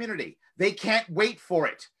veteran community. They can't wait for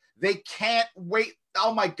it. They can't wait.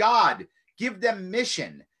 Oh my God, give them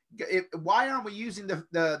mission. Why aren't we using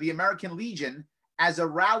the American Legion as a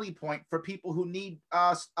rally point for people who need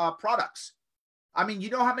products? I mean, you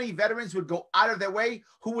know how many veterans would go out of their way,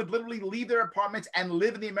 who would literally leave their apartments and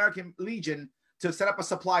live in the American Legion to set up a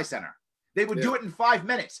supply center? They would do it in 5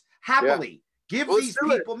 minutes, happily. Give these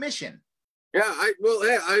people mission. Yeah,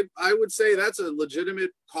 I would say that's a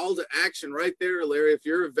legitimate call to action right there, Larry. If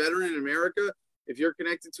you're a veteran in America, if you're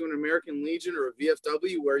connected to an American Legion or a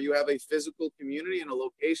VFW where you have a physical community and a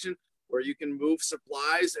location where you can move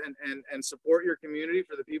supplies and support your community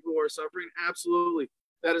for the people who are suffering, absolutely.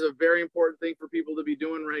 That is a very important thing for people to be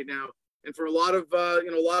doing right now. And for a lot of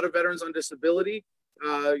veterans on disability,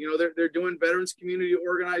 they're doing veterans community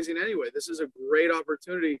organizing anyway. This is a great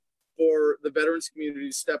opportunity for the veterans community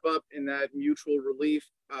to step up in that mutual relief,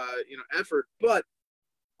 effort. But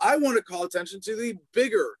I want to call attention to the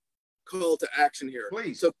bigger call to action here.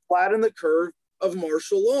 Please. To flatten the curve of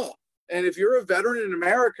martial law. And if you're a veteran in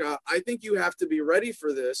America, I think you have to be ready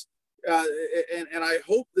for this. And I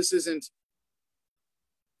hope this isn't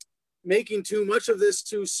making too much of this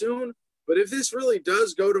too soon. But if this really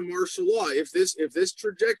does go to martial law, if this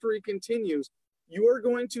trajectory continues, you are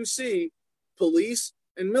going to see police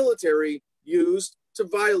and military used to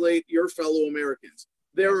violate your fellow Americans.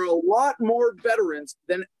 There are a lot more veterans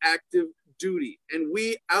than active duty, and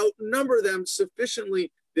we outnumber them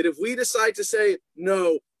sufficiently that if we decide to say,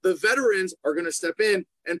 no, the veterans are going to step in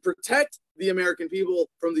and protect the American people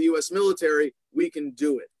from the U.S. military, we can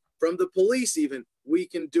do it. From the police even, we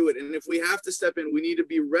can do it. And if we have to step in, we need to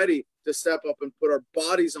be ready to step up and put our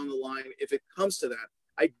bodies on the line if it comes to that.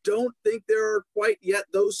 I don't think there are quite yet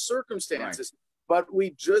those circumstances. Right. But we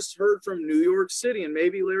just heard from New York City, and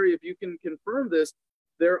maybe, Larry, if you can confirm this,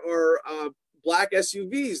 there are black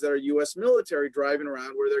SUVs that are U.S. military driving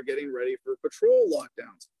around where they're getting ready for patrol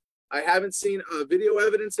lockdowns. I haven't seen video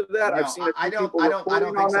evidence of that. No, I've seen I don't think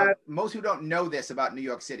so. That. Most who don't know this about New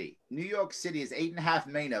York City. New York City is 8.5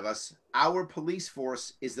 million of us. Our police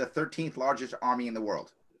force is the 13th largest army in the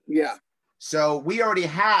world. Yeah. So we already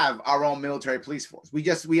have our own military police force.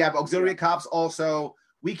 We have auxiliary cops also.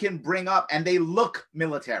 We can bring up, and they look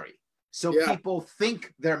military. So people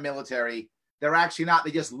think they're military. They're actually not.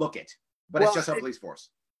 They just look it. But it's just our police force.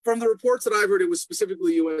 From the reports that I've heard, it was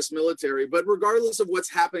specifically U.S. military. But regardless of what's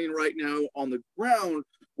happening right now on the ground,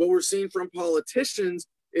 what we're seeing from politicians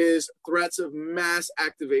is threats of mass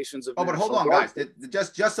activations of. Oh, but hold on, guys.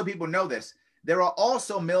 Just so people know this, there are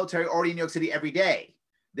also military already in New York City every day.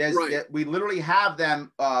 We literally have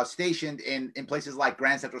them stationed in places like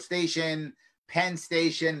Grand Central Station, Penn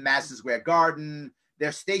Station, Madison Square Garden.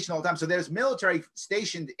 They're stationed all the time. So there's military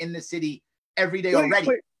stationed in the city every day already.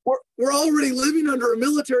 Wait. We're already living under a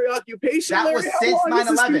military occupation. That was since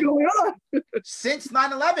 9/11. Since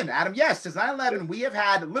 9/11, Adam. Yes, since 9/11, we have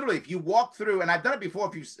had literally, if you walk through, and I've done it before,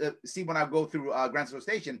 if you see when I go through Grand Central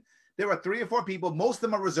Station, there are 3 or 4 people. Most of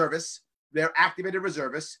them are reservists. They're activated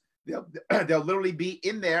reservists. They'll literally be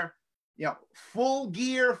in there, you know, full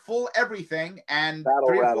gear, full everything, and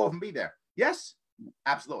 3 or 4 of them be there. Yes,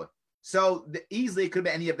 absolutely. So easily it could be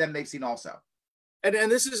any of them they've seen also.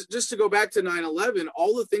 And this is just to go back to 9/11.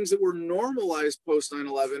 All the things that were normalized post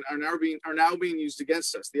 9/11 are now being used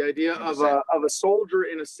against us. The idea of a soldier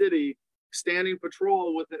in a city standing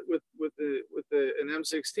patrol with an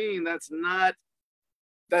M16. That's not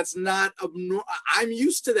abnormal. I'm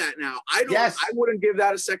used to that now. I wouldn't give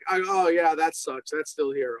that a second. Oh yeah, that sucks. That's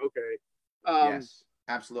still here. Okay. Yes.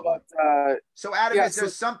 Absolutely. But, so Adam, is there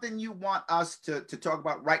something you want us to talk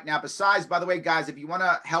about right now? Besides, by the way, guys, if you want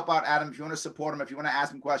to help out Adam, if you want to support him, if you want to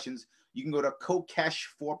ask him questions, you can go to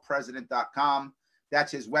kokeshforpresident.com.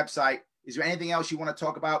 That's his website. Is there anything else you want to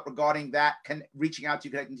talk about regarding that? Reaching out to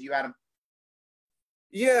you, connecting to you, Adam?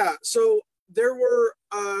 Yeah. So there were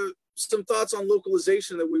some thoughts on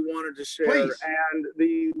localization that we wanted to share. Please. And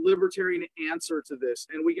the libertarian answer to this.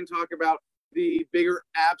 And we can talk about the bigger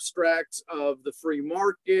abstracts of the free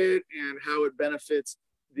market and how it benefits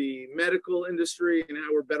the medical industry and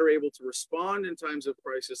how we're better able to respond in times of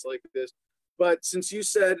crisis like this. But since you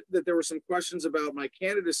said that there were some questions about my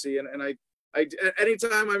candidacy, and I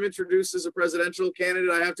anytime I'm introduced as a presidential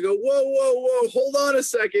candidate, I have to go, whoa, hold on a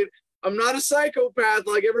second. I'm not a psychopath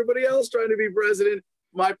like everybody else trying to be president.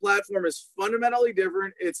 My platform is fundamentally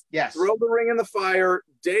different. It's throw the ring in the fire.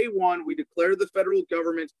 Day one, we declare the federal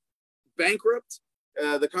government bankrupt.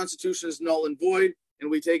 The Constitution is null and void,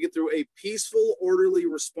 and we take it through a peaceful, orderly,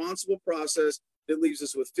 responsible process that leaves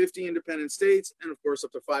us with 50 independent states and, of course,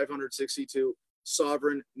 up to 562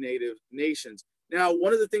 sovereign native nations. Now,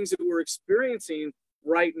 one of the things that we're experiencing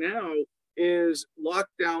right now is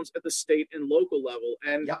lockdowns at the state and local level,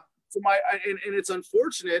 and and it's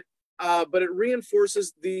unfortunate. But it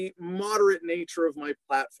reinforces the moderate nature of my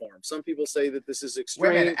platform. Some people say that this is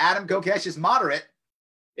extreme. Wait a minute, Adam Kokesh is moderate.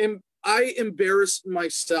 I embarrass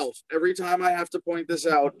myself every time I have to point this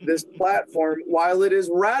out. This platform, while it is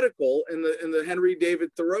radical in the Henry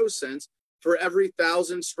David Thoreau sense, for every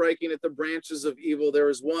 1,000 striking at the branches of evil, there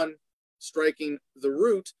is one striking the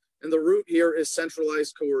root. And the root here is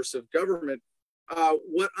centralized coercive government.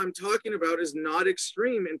 What I'm talking about is not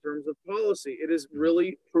extreme in terms of policy. It is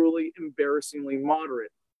really, truly, embarrassingly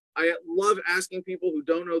moderate. I love asking people who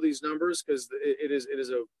don't know these numbers because it is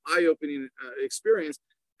an eye-opening experience.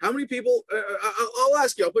 How many people, I'll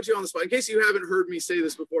ask you, I'll put you on the spot in case you haven't heard me say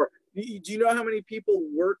this before. Do you know how many people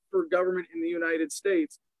work for government in the United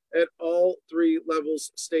States at all 3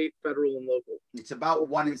 levels, state, federal, and local? It's about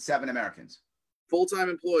 1 in 7 Americans. Full-time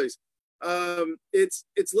employees.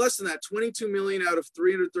 It's less than that, 22 million out of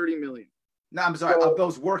 330 million. No, I'm sorry, of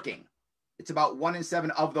those working. It's about 1 in 7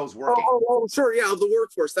 of those working. Oh, sure, yeah, of the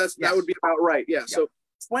workforce. That would be about right. Yeah. So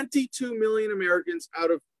 22 million Americans out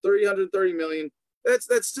of 330 million.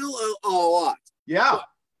 That's still a lot. Yeah. But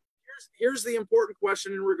here's the important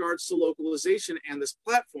question in regards to localization and this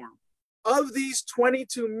platform. Of these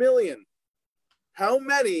 22 million, how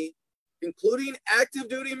many, including active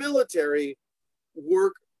duty military,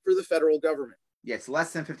 work for the federal government? Yeah, it's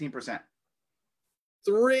less than 15%.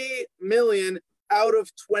 3 million out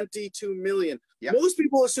of 22 million. Yep. Most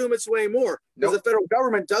people assume it's way more because the federal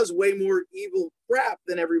government does way more evil crap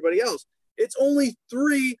than everybody else. It's only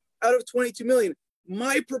 3 out of 22 million.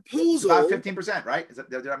 My proposal, about 15%, right? Is that,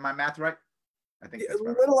 did I have my math right? I think that's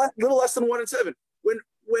little less than 1 in 7.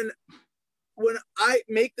 When I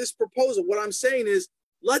make this proposal, what I'm saying is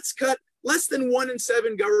let's cut less than 1 in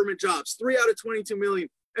 7 government jobs, 3 out of 22 million.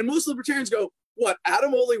 And most libertarians go, what,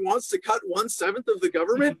 Adam only wants to cut 1/7 of the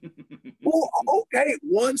government? Well, okay,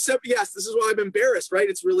 1 step. Yes, this is why I'm embarrassed, right?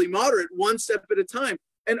 It's really moderate, 1 step at a time.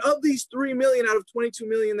 And of these 3 million out of 22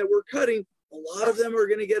 million that we're cutting, a lot of them are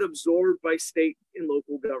going to get absorbed by state and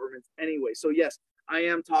local governments anyway. So yes, I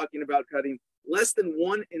am talking about cutting less than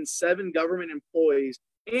 1 in 7 government employees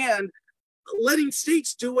and letting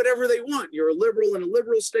states do whatever they want. You're a liberal in a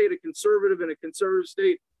liberal state, a conservative in a conservative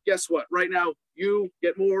state. Guess what? Right now, you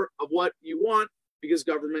get more of what you want because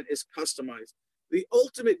government is customized. The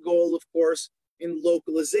ultimate goal, of course, in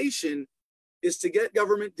localization is to get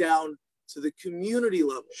government down to the community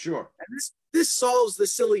level. Sure. And this solves the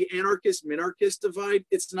silly anarchist-minarchist divide.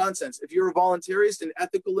 It's nonsense. If you're a voluntarist and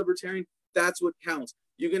ethical libertarian, that's what counts.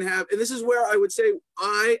 You can have, and this is where I would say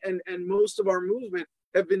I and most of our movement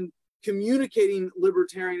have been communicating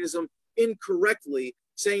libertarianism incorrectly,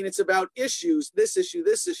 saying it's about issues, this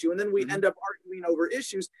issue, and then we end up arguing over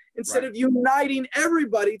issues instead of uniting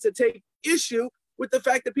everybody to take issue with the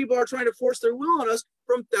fact that people are trying to force their will on us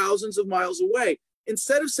from thousands of miles away.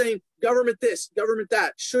 Instead of saying government this, government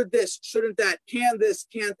that, should this, shouldn't that, can this,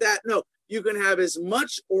 can't that. No, you can have as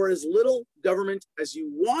much or as little government as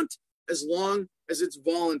you want, as long as it's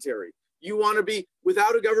voluntary. You want to be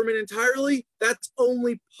without a government entirely? That's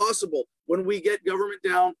only possible when we get government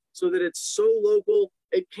down so that it's so local,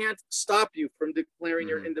 it can't stop you from declaring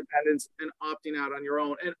your independence and opting out on your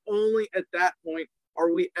own. And only at that point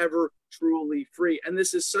are we ever truly free. And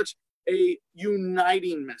this is such a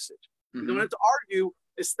uniting message. We don't have to argue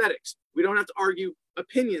aesthetics. We don't have to argue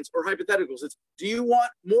opinions or hypotheticals. It's, do you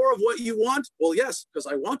want more of what you want? Well, yes, because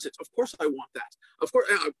I want it. Of course I want that. Of course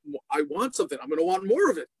I want something. I'm going to want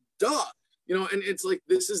more of it. Duh. You know, and it's like,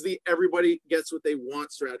 this is the everybody gets what they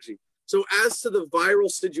want strategy. So as to the viral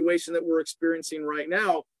situation that we're experiencing right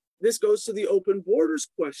now, this goes to the open borders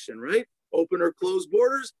question, right? Open or closed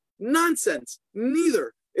borders? Nonsense.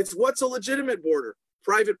 Neither. It's what's a legitimate border.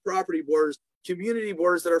 Private property borders, community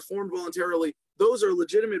borders that are formed voluntarily, those are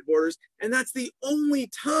legitimate borders. And that's the only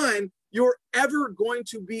time you're ever going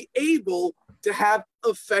to be able to have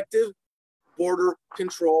effective border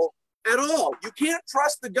control at all. You can't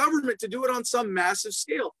trust the government to do it on some massive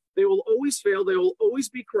scale. They will always fail. They will always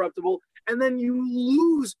be corruptible. And then you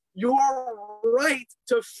lose your right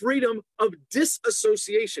to freedom of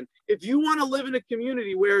disassociation. If you want to live in a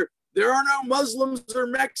community where there are no Muslims or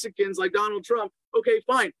Mexicans like Donald Trump, okay,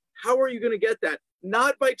 fine. How are you going to get that?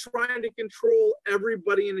 Not by trying to control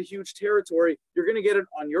everybody in a huge territory. You're going to get it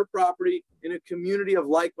on your property in a community of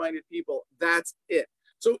like-minded people. That's it.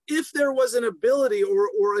 So if there was an ability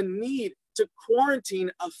or a need to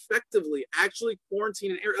quarantine effectively, actually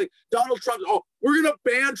quarantine an area, like Donald Trump, oh, we're going to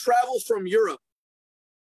ban travel from Europe.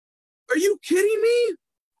 Are you kidding me?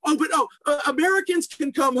 Oh, but Americans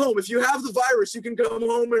can come home. If you have the virus, you can come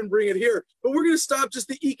home and bring it here. But we're going to stop just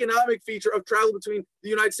the economic feature of travel between the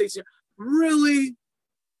United States and really,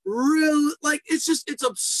 like, it's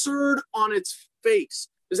absurd on its face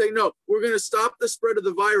to say, no, we're going to stop the spread of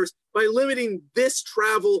the virus by limiting this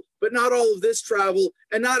travel, but not all of this travel,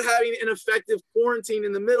 and not having an effective quarantine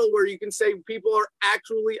in the middle where you can say people are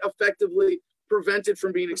actually effectively prevented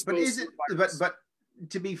from being exposed to the virus. But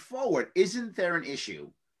to be forward, isn't there an issue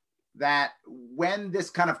that when this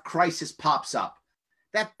kind of crisis pops up,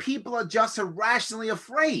 that people are just irrationally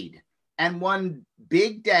afraid? And when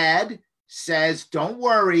Big Dad says, don't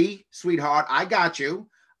worry, sweetheart, I got you.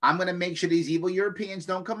 I'm going to make sure these evil Europeans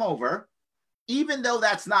don't come over. Even though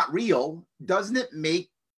that's not real, doesn't it make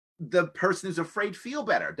the person who's afraid feel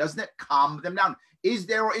better? Doesn't it calm them down? Is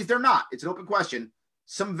there or is there not? It's an open question.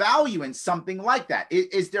 Some value in something like that.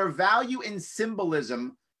 Is there value in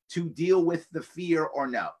symbolism to deal with the fear or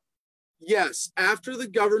no? Yes. After the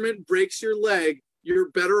government breaks your leg, you're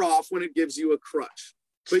better off when it gives you a crutch.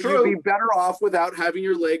 But you'd be better off without having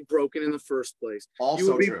your leg broken in the first place. Also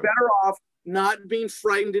you would be true. better off not being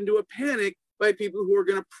frightened into a panic by people who are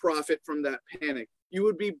going to profit from that panic. You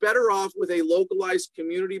would be better off with a localized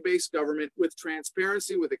community-based government with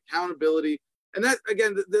transparency, with accountability. And that,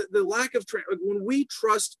 again, the lack of, when we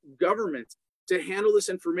trust government to handle this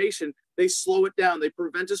information, they slow it down. They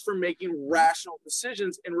prevent us from making rational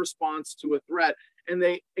decisions in response to a threat, and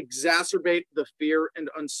they exacerbate the fear and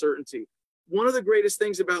uncertainty. One of the greatest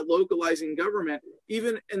things about localizing government,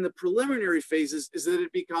 even in the preliminary phases, is that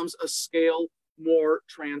it becomes a scale more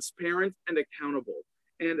transparent and accountable.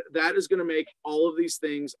 And that is going to make all of these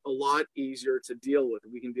things a lot easier to deal with.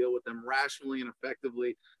 We can deal with them rationally and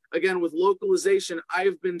effectively. Again, with localization,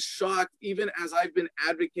 I've been shocked, even as I've been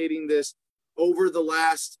advocating this over the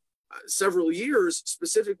last several years,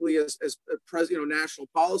 specifically as national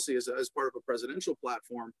policy, as part of a presidential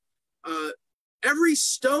platform. Every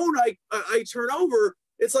stone I turn over,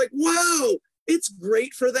 it's like, wow, it's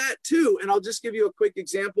great for that too. And I'll just give you a quick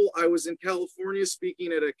example. I was in California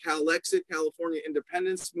speaking at a CalExit, California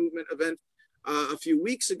Independence Movement event a few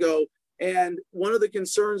weeks ago. And one of the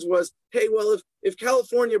concerns was, hey, well, if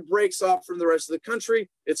California breaks off from the rest of the country,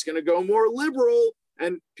 it's going to go more liberal.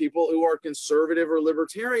 And people who are conservative or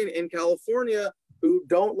libertarian in California who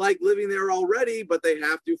don't like living there already, but they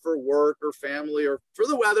have to for work or family or for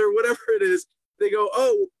the weather, whatever it is, they go,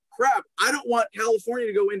 oh, crap, I don't want California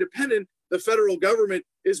to go independent. The federal government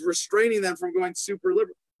is restraining them from going super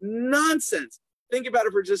liberal. Nonsense. Think about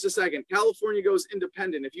it for just a second. California goes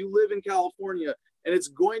independent. If you live in California and it's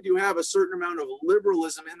going to have a certain amount of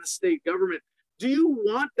liberalism in the state government, do you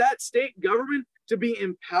want that state government to be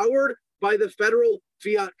empowered by the federal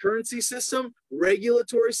fiat currency system,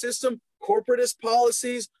 regulatory system, corporatist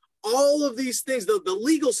policies, all of these things, the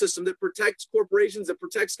legal system that protects corporations, that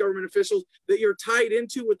protects government officials, that you're tied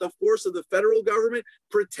into with the force of the federal government,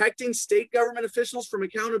 protecting state government officials from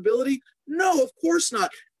accountability? No, of course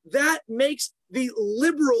not. That makes the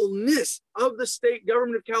liberalness of the state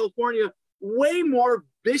government of California way more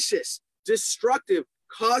vicious, destructive,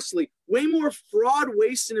 costly, way more fraud,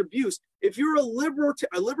 waste, and abuse. If you're a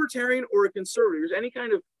libertarian or a conservative, there's any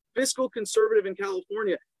kind of fiscal conservative in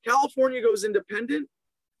California, California goes independent,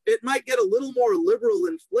 it might get a little more liberal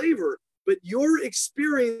in flavor, but your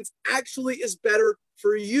experience actually is better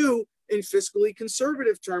for you in fiscally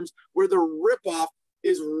conservative terms, where the ripoff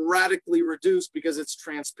is radically reduced because it's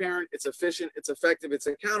transparent, it's efficient, it's effective, it's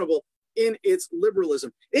accountable in its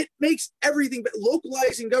liberalism. It makes everything,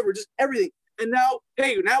 localizing government, just everything. And now,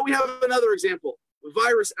 hey, now we have another example,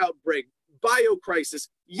 virus outbreak, biocrisis.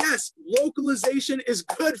 Yes, localization is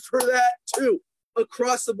good for that too,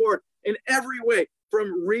 across the board in every way,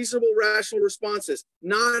 from reasonable, rational responses,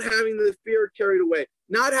 not having the fear carried away,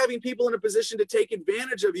 not having people in a position to take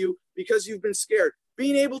advantage of you because you've been scared,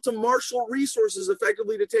 being able to marshal resources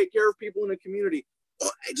effectively to take care of people in a community.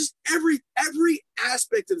 Just every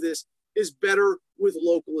aspect of this is better with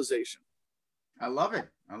localization. I love it.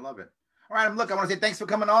 I love it. All right, look, I want to say thanks for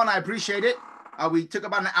coming on. I appreciate it. We took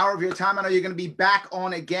about an hour of your time. I know you're going to be back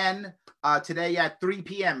on again today at 3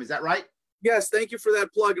 p.m. Is that right? Yes, thank you for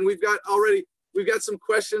that plug. And we've got some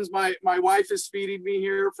questions. My wife is feeding me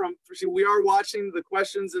here we are watching the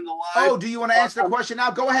questions in the live. Oh, do you want to answer the question now?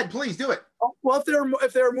 Go ahead, please do it. Well, if there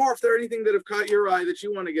are anything that have caught your eye that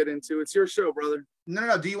you want to get into, it's your show, brother.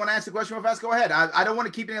 No. Do you want to answer the question real fast? Go ahead. I don't want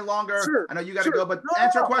to keep it any longer. Sure, I know you got to go, but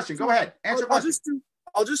answer a question. Go ahead. Answer a question.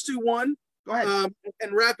 I'll just do one. Go ahead.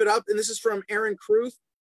 And wrap it up. And this is from Aaron Kruth.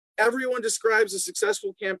 Everyone describes a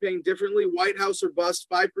successful campaign differently. White House or bust,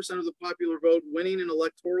 5% of the popular vote, winning an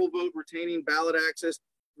electoral vote, retaining ballot access,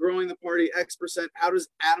 growing the party X%. How does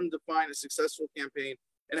Adam define a successful campaign,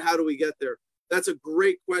 and how do we get there? That's a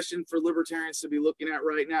great question for libertarians to be looking at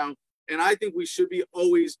right now. And I think we should be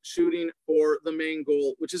always shooting for the main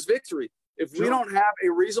goal, which is victory. If we don't have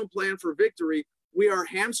a reasonable plan for victory, we are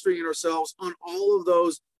hamstringing ourselves on all of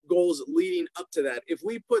those goals leading up to that. If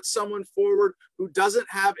we put someone forward who doesn't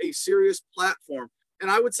have a serious platform, and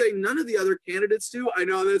I would say none of the other candidates do. I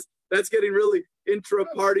know that's getting really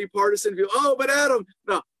intra-party partisan view. Oh, but Adam,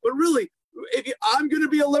 no. But really, I'm going to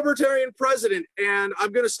be a libertarian president, and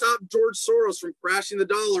I'm going to stop George Soros from crashing the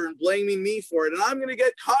dollar and blaming me for it, and I'm going to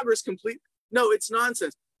get Congress complete. No, it's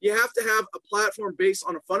nonsense. You have to have a platform based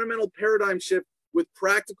on a fundamental paradigm shift with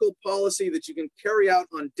practical policy that you can carry out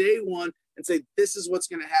on day one and say, this is what's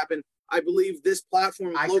going to happen. I believe this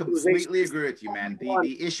platform. I completely agree with you, man.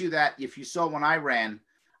 The issue that if you saw when I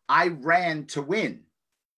ran to win.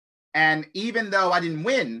 And even though I didn't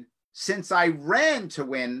win, since I ran to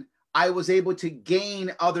win, I was able to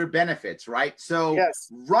gain other benefits, right? So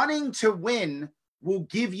running to win will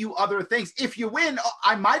give you other things. If you win,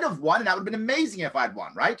 I might have won, and that would have been amazing if I'd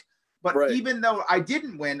won, right? But even though I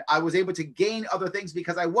didn't win, I was able to gain other things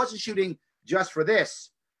because I wasn't shooting just for this.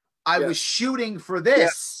 I was shooting for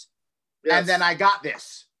this, and then I got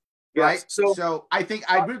this, right? So I think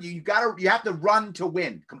I agree with you. You have to run to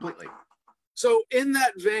win completely. So in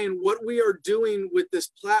that vein, what we are doing with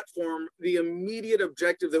this platform, the immediate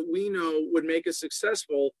objective that we know would make us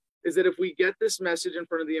successful is that if we get this message in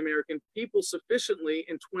front of the American people sufficiently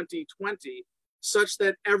in 2020, such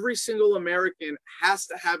that every single American has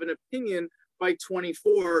to have an opinion by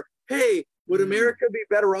 24, hey, would America be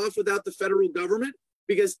better off without the federal government?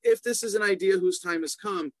 Because if this is an idea whose time has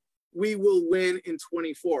come, we will win in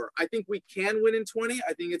 24. I think we can win in 20.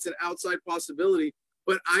 I think it's an outside possibility,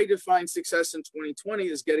 but I define success in 2020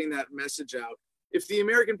 as getting that message out. If the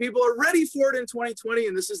American people are ready for it in 2020,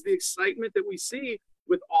 and this is the excitement that we see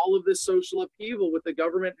with all of this social upheaval, with the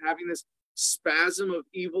government having this spasm of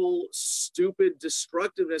evil, stupid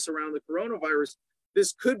destructiveness around the coronavirus,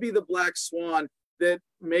 this could be the black swan that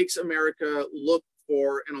makes America look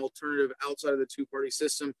for an alternative outside of the two-party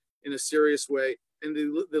system in a serious way. And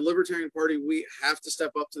the Libertarian Party, we have to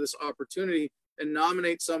step up to this opportunity and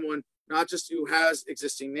nominate someone not just who has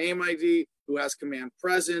existing name ID, who has command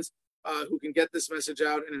presence, who can get this message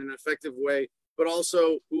out in an effective way, but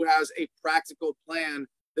also who has a practical plan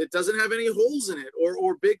that doesn't have any holes in it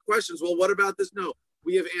or big questions. Well, what about this? No,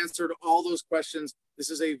 we have answered all those questions. This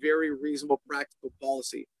is a very reasonable, practical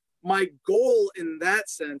policy. My goal in that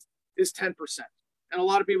sense is 10%. And a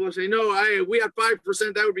lot of people are saying, no, we had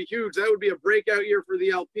 5%, that would be huge. That would be a breakout year for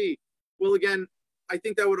the LP. Well, again, I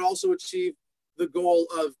think that would also achieve the goal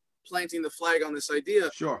of planting the flag on this idea.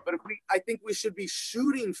 Sure. But I think we should be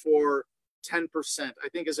shooting for 10%. I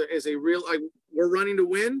think as a real, we're running to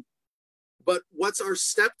win. But what's our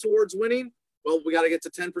step towards winning? Well, we got to get to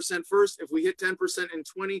 10% first. If we hit 10% in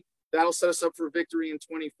 20, that'll set us up for victory in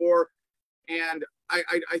 24. And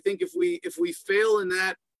I think if we fail in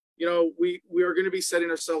that, you know, we are going to be setting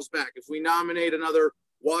ourselves back. If we nominate another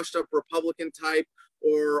washed up Republican type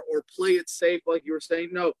or play it safe, like you were saying,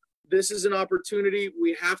 no, this is an opportunity.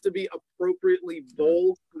 We have to be appropriately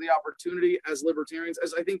bold for the opportunity as libertarians,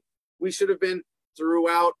 as I think we should have been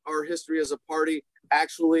throughout our history as a party,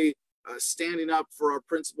 actually standing up for our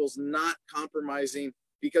principles, not compromising,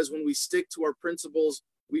 because when we stick to our principles,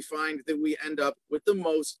 we find that we end up with the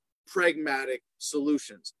most pragmatic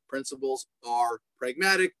solutions. Principles are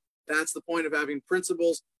pragmatic. That's the point of having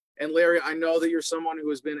principles. And Larry, I know that you're someone who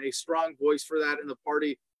has been a strong voice for that in the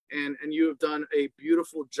party, and you have done a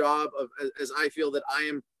beautiful job of, as I feel that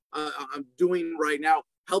I'm doing right now,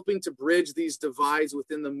 helping to bridge these divides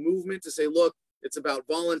within the movement to say, look, it's about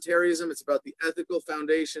voluntarism, it's about the ethical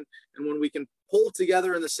foundation, and when we can pull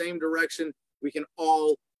together in the same direction, we can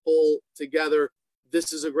all pull together.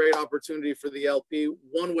 This is a great opportunity for the LP,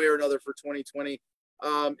 one way or another, for 2020.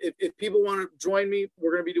 If people want to join me,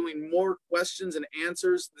 we're going to be doing more questions and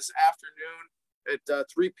answers this afternoon at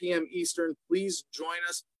 3 p.m. Eastern. Please join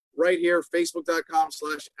us right here,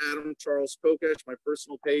 facebook.com/Adam Charles Kokesh, my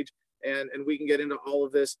personal page, and we can get into all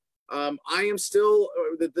of this. I am still,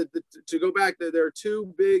 to go back, there are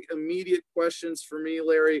two big immediate questions for me,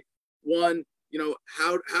 Larry. One, you know,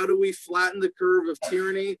 how do we flatten the curve of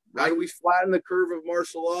tyranny? How do we flatten the curve of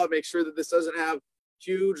martial law? Make sure that this doesn't have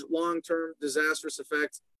huge long-term disastrous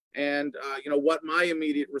effects. And, you know, what my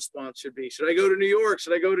immediate response should be. Should I go to New York?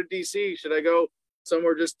 Should I go to DC? Should I go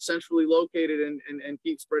somewhere just centrally located and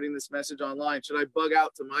keep spreading this message online? Should I bug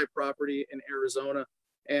out to my property in Arizona?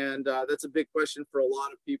 And that's a big question for a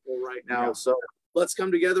lot of people right now. Yeah. So let's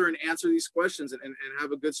come together and answer these questions and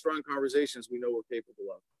have a good, strong conversations we know we're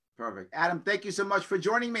capable of. Perfect. Adam, thank you so much for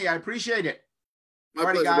joining me. I appreciate it. My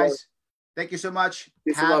Alrighty, pleasure, guys. brother. Thank you so much.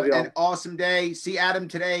 Peace Have and love, an awesome day. See Adam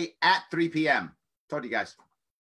today at 3 p.m. Talk to you guys.